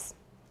assignments.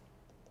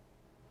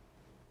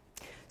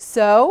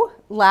 So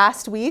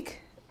last week,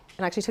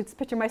 and I actually took this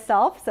picture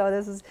myself, so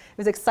it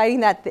was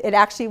exciting that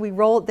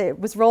it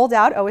was rolled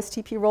out,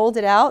 OSTP rolled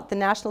it out, the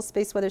National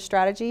Space Weather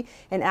Strategy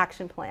and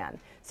Action Plan.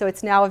 So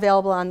it's now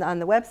available on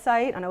the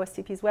website, on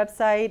OSTP's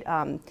website.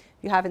 If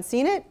you haven't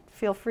seen it,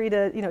 feel free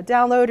to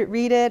download it,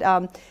 read it.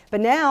 But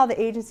now the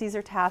agencies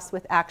are tasked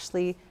with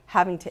actually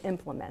having to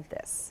implement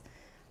this.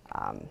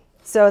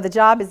 So the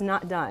job is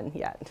not done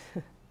yet.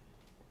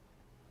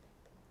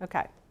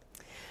 Okay.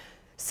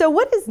 So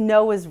what is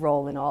NOAA's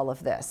role in all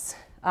of this?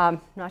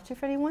 Not sure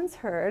if anyone's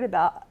heard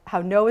about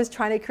how NOAA is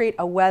trying to create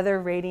a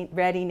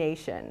weather-ready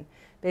nation.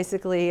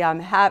 Basically,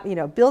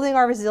 building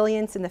our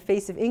resilience in the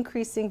face of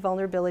increasing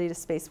vulnerability to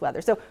space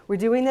weather. So we're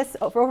doing this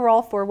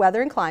overall for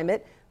weather and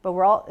climate, but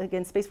we're all,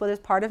 again, space weather is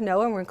part of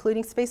NOAA, and we're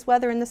including space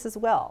weather in this as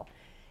well.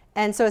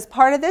 And so as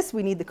part of this,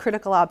 we need the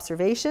critical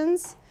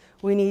observations,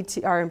 we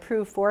need our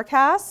improved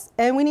forecasts,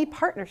 and we need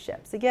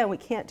partnerships. Again, we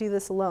can't do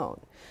this alone.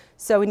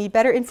 So we need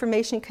better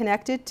information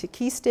connected to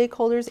key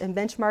stakeholders and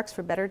benchmarks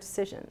for better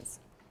decisions.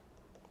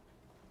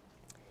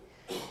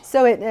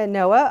 So at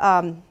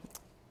NOAA,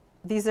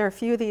 these are a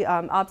few of the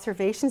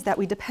observations that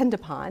we depend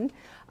upon.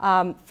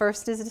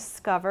 First is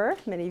Discover.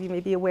 Many of you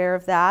may be aware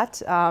of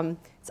that.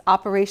 It's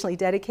operationally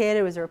dedicated.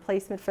 It was a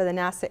replacement for the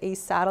NASA ACE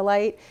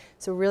satellite.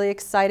 So really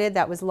excited.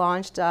 That was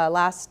launched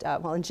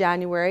in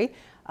January.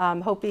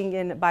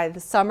 Hoping by the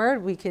summer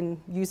we can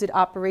use it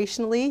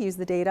operationally, use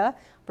the data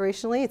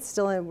operationally. It's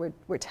still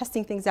we're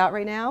testing things out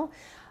right now.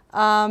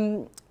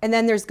 And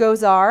then there's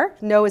GOES-R,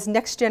 NOAA's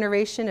next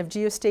generation of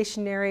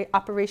geostationary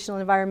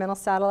operational environmental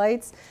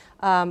satellites,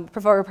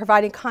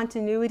 providing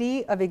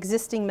continuity of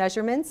existing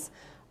measurements,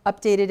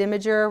 updated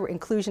imager,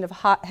 inclusion of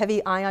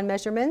heavy ion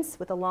measurements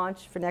with a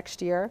launch for next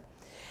year.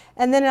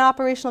 And then an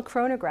operational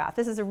chronograph.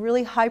 This is a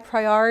really high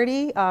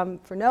priority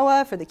for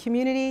NOAA, for the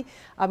community.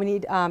 We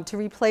need to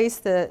replace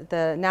the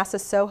NASA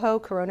SOHO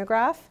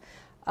chronograph.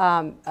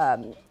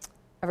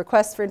 A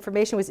request for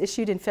information was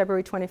issued in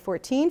February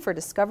 2014 for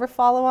Discover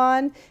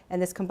follow-on,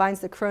 and this combines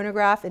the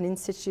chronograph and in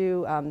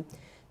situ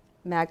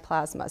mag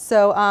plasma.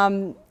 So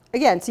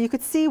again, so you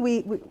could see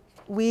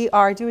we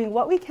are doing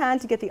what we can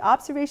to get the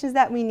observations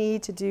that we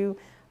need to do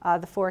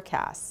the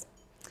forecasts.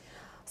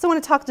 So I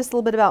want to talk just a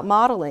little bit about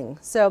modeling.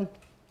 So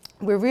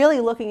we're really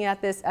looking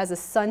at this as a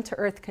sun to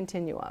earth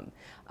continuum.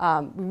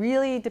 We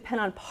really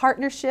depend on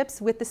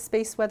partnerships with the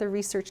space weather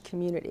research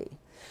community.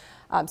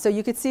 So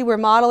you could see we're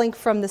modeling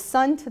from the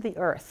sun to the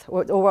earth,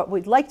 or what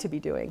we'd like to be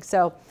doing.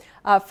 So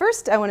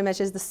first I want to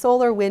mention is the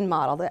solar wind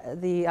model,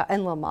 the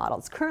NOAA model.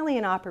 It's currently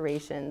in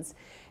operations.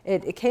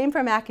 It came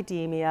from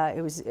academia.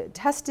 It was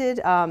tested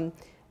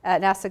at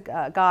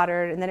NASA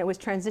Goddard, and then it was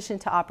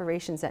transitioned to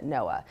operations at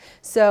NOAA.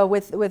 So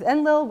with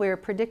NLIL, we're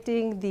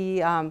predicting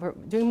we're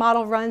doing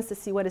model runs to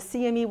see what a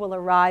CME will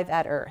arrive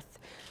at Earth.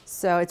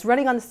 So it's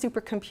running on the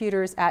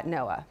supercomputers at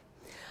NOAA.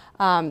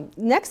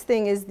 Next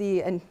thing is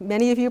and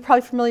many of you are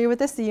probably familiar with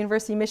this, the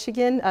University of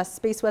Michigan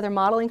Space Weather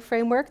Modeling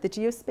Framework, the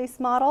geospace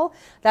model.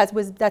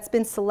 That's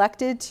been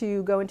selected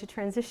to go into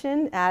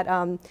transition at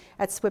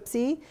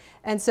SWPC.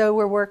 And so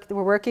we're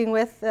working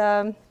with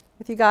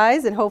you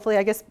guys, and hopefully,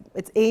 I guess,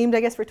 it's aimed,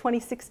 for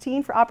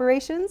 2016 for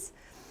operations.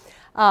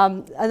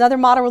 Another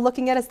model we're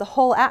looking at is the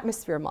whole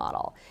atmosphere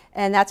model.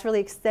 And that's really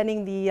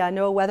extending the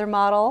NOAA weather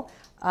model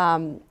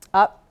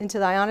up into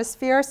the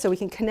ionosphere so we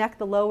can connect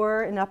the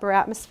lower and upper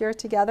atmosphere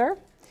together.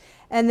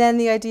 And then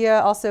the idea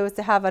also is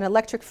to have an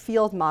electric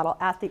field model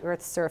at the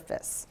Earth's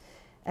surface.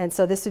 And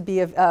so this would be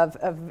of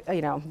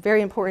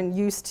very important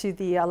use to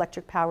the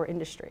electric power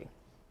industry.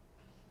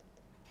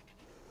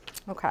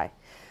 Okay.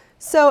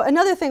 So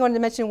another thing I wanted to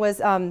mention was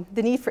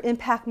the need for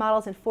impact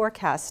models and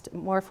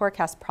more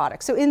forecast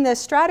products. So in the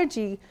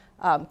strategy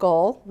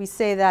goal, we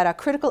say that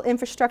critical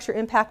infrastructure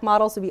impact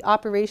models should be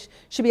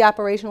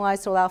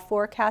operationalized to allow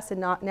forecasts and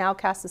not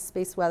nowcast of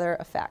space weather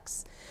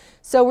effects.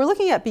 So we're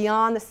looking at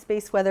beyond the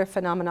space weather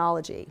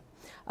phenomenology.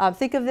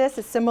 Think of this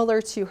as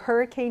similar to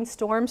hurricane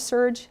storm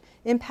surge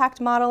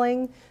impact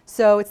modeling.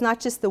 So it's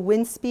not just the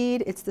wind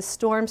speed, it's the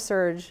storm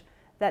surge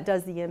that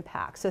does the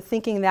impact. So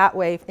thinking that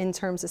way in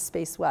terms of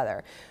space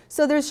weather.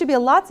 So there should be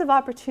lots of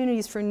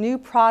opportunities for new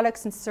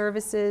products and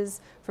services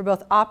for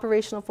both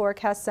operational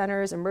forecast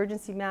centers,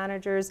 emergency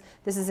managers.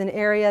 This is an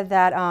area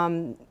that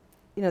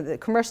the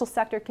commercial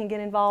sector can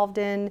get involved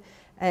in,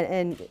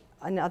 and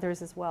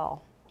others as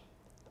well.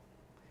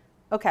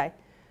 Okay.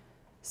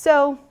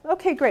 So,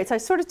 okay, great. So I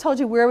sort of told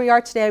you where we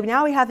are today.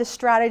 Now we have this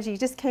strategy. It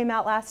just came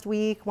out last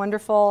week.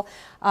 Wonderful.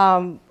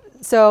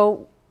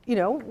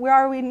 Where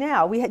are we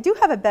now? We do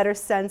have a better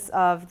sense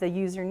of the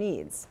user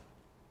needs.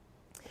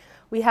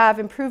 We have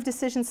improved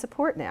decision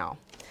support now.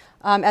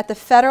 At the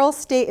federal,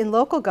 state, and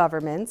local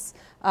governments,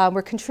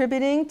 we're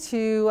contributing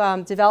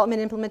to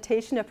development and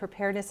implementation of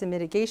preparedness and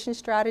mitigation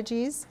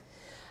strategies.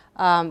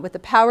 With the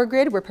power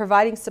grid, we're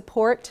providing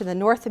support to the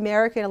North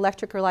American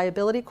Electric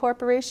Reliability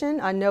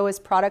Corporation on NOAA's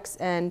products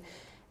and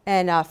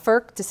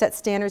FERC to set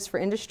standards for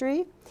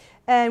industry.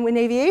 And in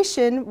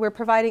aviation, we're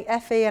providing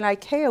FAA and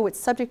ICAO with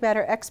subject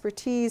matter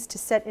expertise to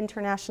set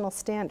international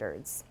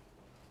standards.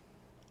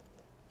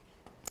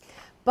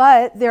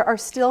 But there are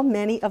still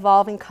many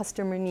evolving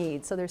customer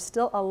needs, so there's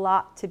still a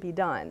lot to be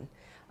done.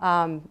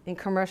 In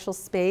commercial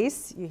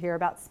space, you hear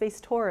about space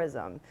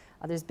tourism.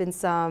 There's been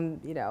some,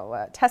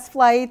 test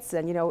flights,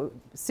 and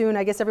soon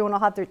I guess everyone will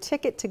have their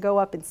ticket to go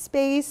up in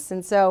space.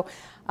 And so,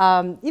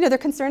 they're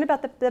concerned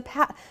about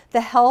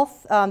the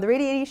health, the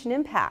radiation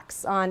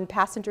impacts on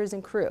passengers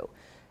and crew.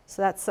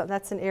 So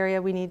that's an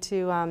area we need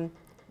to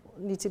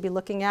be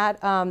looking at.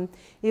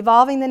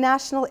 Evolving the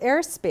national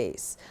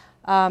airspace.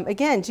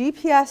 Again,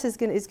 GPS is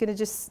going to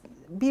just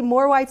be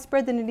more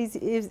widespread than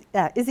it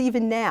is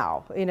even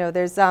now.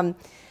 There's the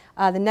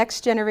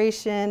next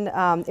generation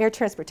air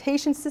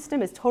transportation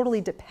system is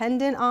totally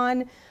dependent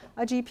on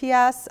a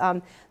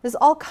GPS. There's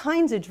all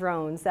kinds of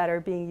drones that are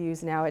being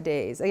used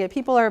nowadays. Again,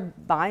 people are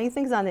buying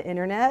things on the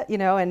internet,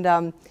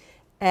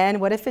 And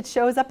what if it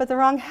shows up at the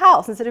wrong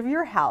house instead of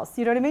your house?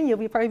 You know what I mean?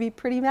 You'll probably be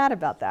pretty mad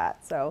about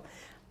that. So,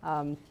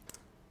 and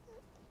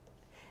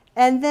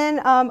then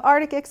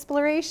Arctic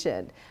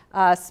exploration.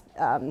 As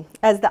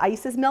the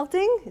ice is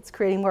melting, it's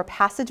creating more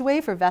passageway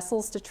for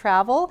vessels to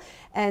travel,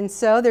 and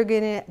so they're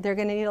gonna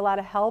need a lot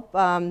of help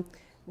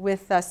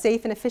with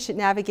safe and efficient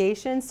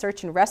navigation,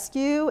 search and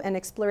rescue, and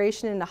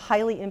exploration in a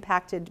highly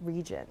impacted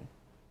region.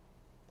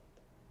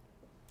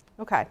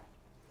 Okay.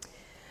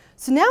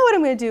 So now what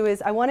I'm going to do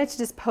is I wanted to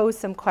just pose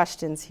some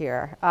questions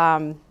here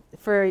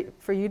for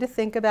you to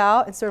think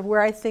about and sort of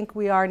where I think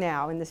we are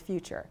now in this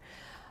future.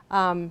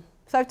 So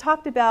I've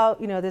talked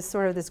about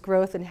this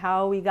growth and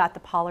how we got the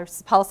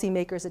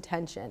policymakers'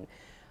 attention.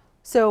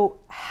 So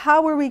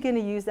how are we going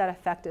to use that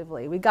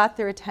effectively? We got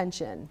their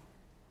attention,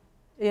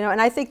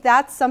 and I think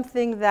that's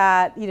something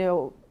that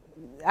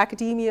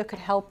academia could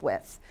help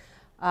with.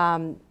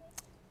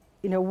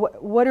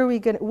 What are we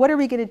going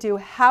to do?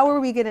 How are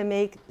we going to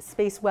make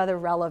space weather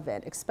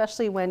relevant,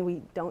 especially when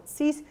we don't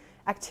see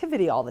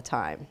activity all the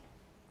time?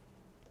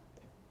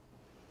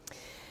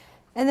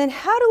 And then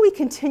how do we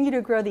continue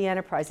to grow the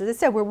enterprise? As I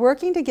said, we're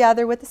working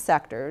together with the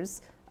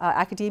sectors,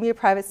 academia,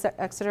 private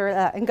sector,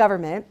 and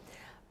government.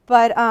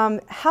 But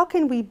how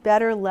can we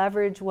better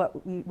leverage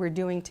what we're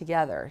doing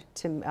together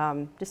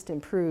to just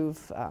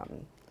improve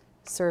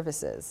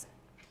services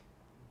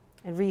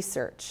and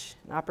research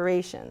and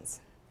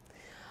operations?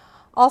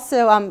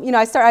 Also,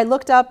 I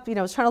looked up,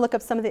 was trying to look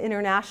up some of the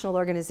international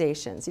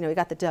organizations. We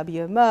got the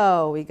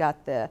WMO, we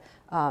got the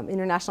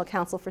International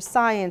Council for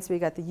Science, we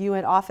got the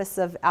UN Office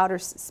of Outer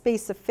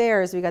Space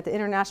Affairs, we got the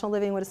International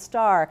Living with a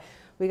Star,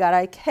 we got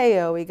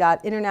ICAO, we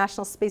got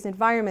International Space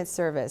Environment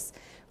Service,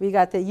 we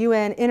got the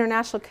UN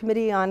International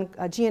Committee on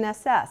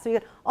GNSS. So we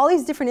got all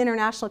these different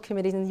international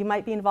committees, and you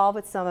might be involved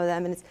with some of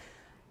them. And it's,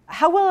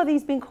 how well are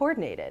these being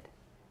coordinated?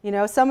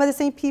 Some of the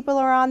same people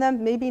are on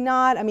them, maybe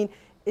not. I mean,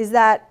 is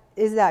that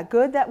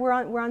good that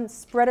we're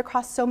spread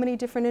across so many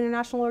different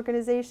international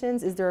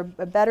organizations? Is there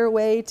a better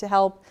way to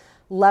help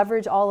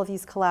leverage all of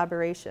these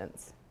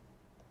collaborations?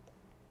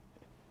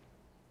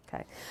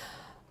 Okay.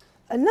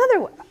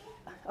 Another one.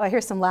 Oh, I hear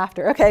some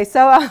laughter. Okay,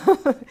 so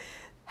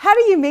how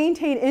do you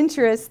maintain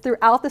interest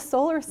throughout the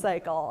solar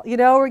cycle?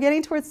 We're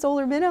getting towards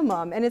solar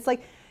minimum, and it's like,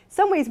 in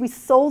some ways we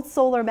sold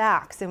solar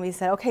max, and we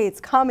said, okay,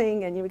 it's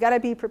coming, and you got to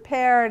be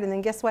prepared, and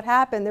then guess what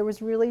happened? There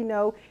was really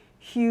no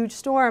huge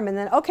storm, and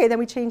then then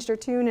we changed our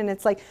tune, and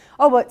it's like,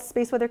 oh, but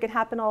space weather can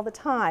happen all the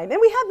time. And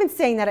we have been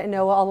saying that at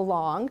NOAA all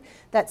along,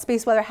 that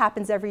space weather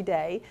happens every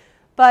day.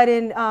 But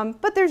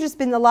there's just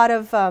been a lot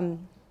of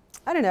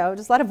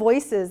just a lot of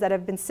voices that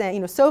have been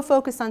saying, so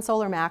focused on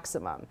solar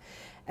maximum.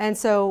 And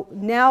so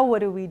now what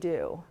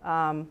do?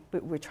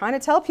 We're trying to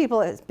tell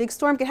people a big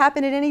storm could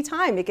happen at any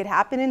time. It could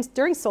happen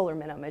during solar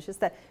minimum. It's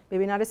just that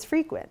maybe not as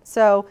frequent.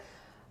 So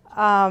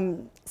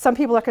some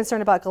people are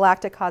concerned about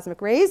galactic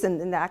cosmic rays,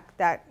 and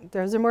that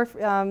those are more,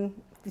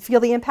 feel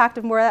the impact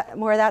of more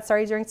of that,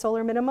 during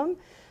solar minimum.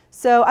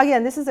 So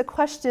again, this is a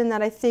question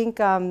that I think,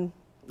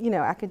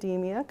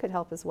 academia could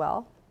help as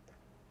well.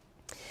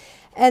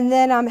 And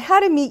then how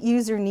to meet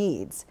user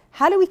needs.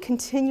 How do we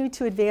continue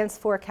to advance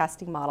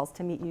forecasting models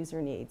to meet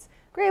user needs?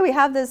 Great, we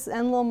have this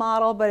NLIL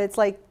model, but it's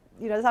like,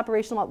 this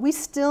operational model. We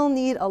still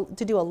need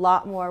to do a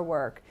lot more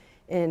work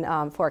in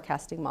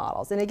forecasting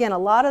models. And again, a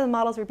lot of the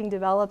models are being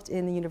developed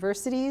in the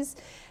universities.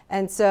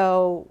 And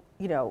so,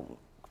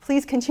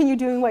 please continue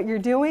doing what you're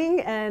doing.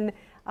 And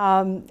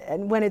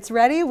when it's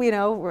ready,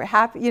 we're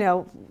happy,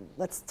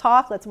 let's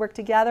talk, let's work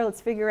together,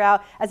 let's figure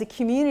out as a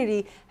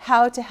community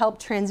how to help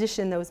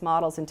transition those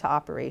models into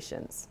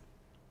operations.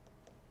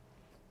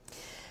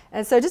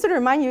 And so just to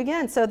remind you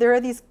again, so there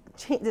are this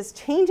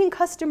changing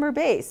customer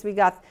base. We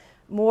got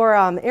more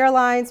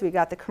airlines, we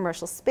got the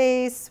commercial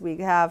space, we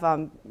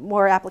have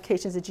more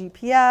applications of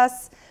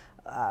GPS,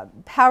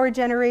 power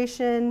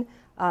generation,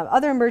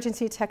 other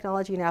emergency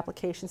technology and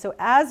applications. So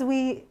as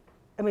we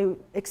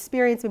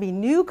experience maybe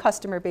new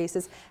customer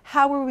bases,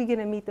 how are we going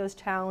to meet those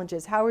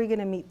challenges? How are we going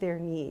to meet their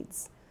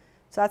needs?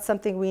 So that's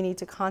something we need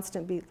to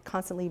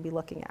constantly be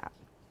looking at.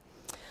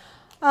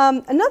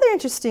 Another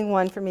interesting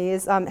one for me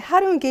is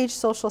how to engage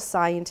social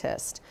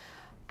scientists.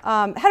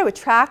 How to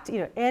attract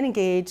and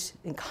engage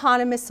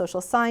economists,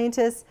 social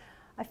scientists.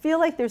 I feel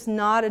like there's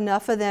not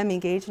enough of them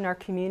engaged in our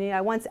community.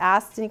 I once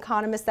asked an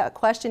economist that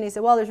question. He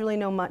said, well, there's really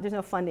there's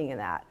no funding in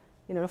that,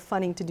 no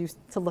funding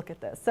to look at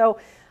this. So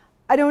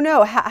I don't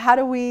know, how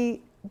do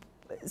we,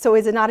 so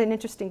is it not an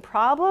interesting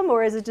problem,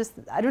 or is it just,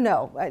 I don't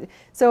know.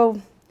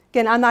 So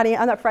again, I'm not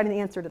providing the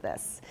answer to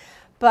this.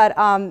 But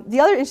the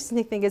other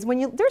interesting thing is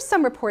there's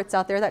some reports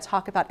out there that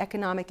talk about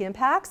economic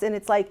impacts, and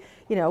it's like,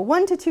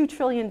 $1 to $2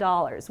 trillion.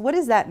 What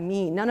does that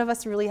mean? None of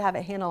us really have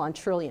a handle on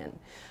trillion.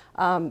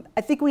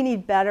 I think we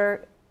need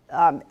better,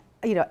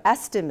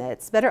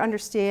 estimates, better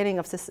understanding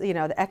of,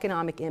 the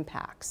economic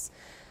impacts.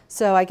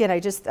 So again, I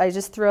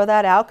just throw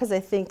that out because I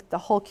think the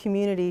whole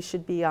community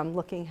should be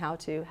looking how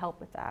to help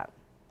with that.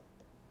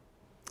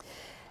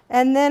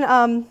 And then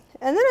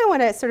I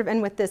want to sort of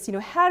end with this,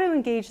 how to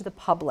engage the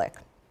public.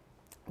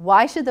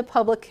 Why should the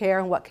public care,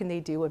 and what can they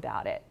do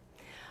about it?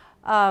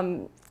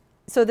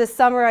 So this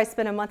summer I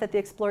spent a month at the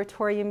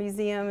Exploratorium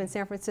Museum in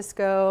San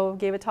Francisco,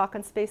 gave a talk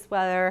on space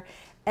weather,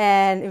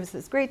 and it was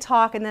this great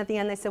talk, and then at the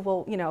end they said,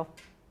 well, you know,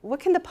 what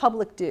can the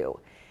public do?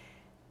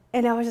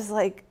 And I was just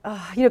like,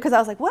 you know, because I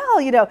was like, well,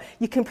 you know,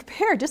 you can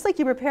prepare just like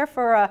you prepare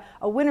for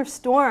a winter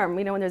storm,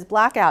 you know, when there's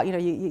blackout, you know,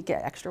 you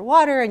get extra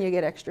water and you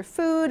get extra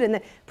food, and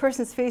the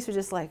person's face was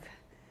just like,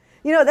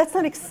 you know, that's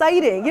not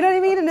exciting, you know what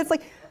I mean? And it's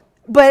like,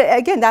 but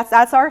again,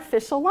 that's our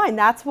official line.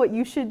 That's what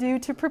you should do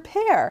to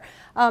prepare.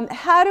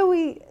 How do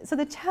we, so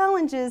the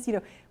challenge is, you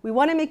know, we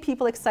want to make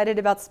people excited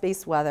about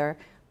space weather.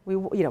 We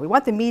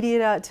want the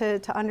media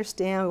to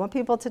understand. We want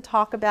people to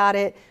talk about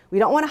it. We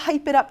don't want to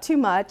hype it up too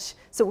much.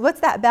 So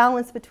what's that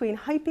balance between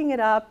hyping it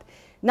up,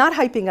 not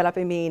hyping it up,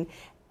 I mean,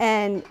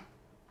 and,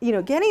 you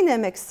know, getting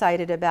them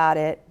excited about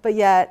it, but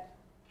yet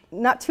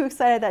not too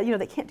excited that, you know,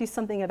 they can't do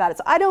something about it.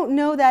 So I don't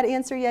know that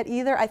answer yet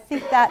either. I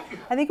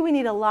think we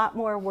need a lot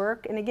more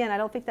work. And again, I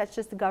don't think that's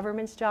just the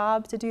government's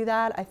job to do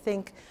that. I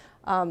think,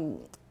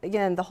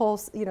 again, the whole,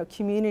 you know,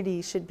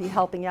 community should be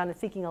helping out and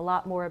thinking a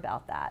lot more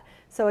about that.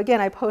 So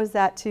again, I pose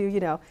that to, you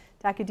know,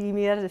 to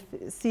academia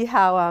to see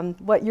how,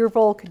 what your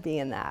role could be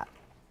in that.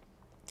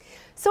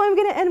 So I'm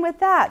going to end with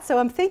that.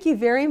 So thank you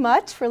very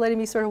much for letting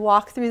me sort of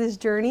walk through this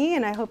journey,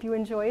 and I hope you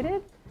enjoyed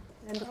it.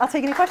 And I'll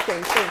take any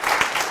questions.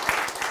 Thanks.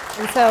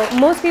 And so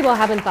most people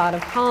haven't thought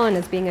of pollen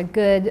as being a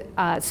good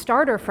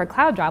starter for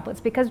cloud droplets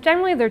because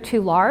generally they're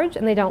too large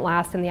and they don't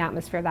last in the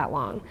atmosphere that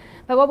long.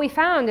 But what we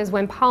found is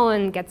when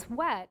pollen gets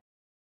wet,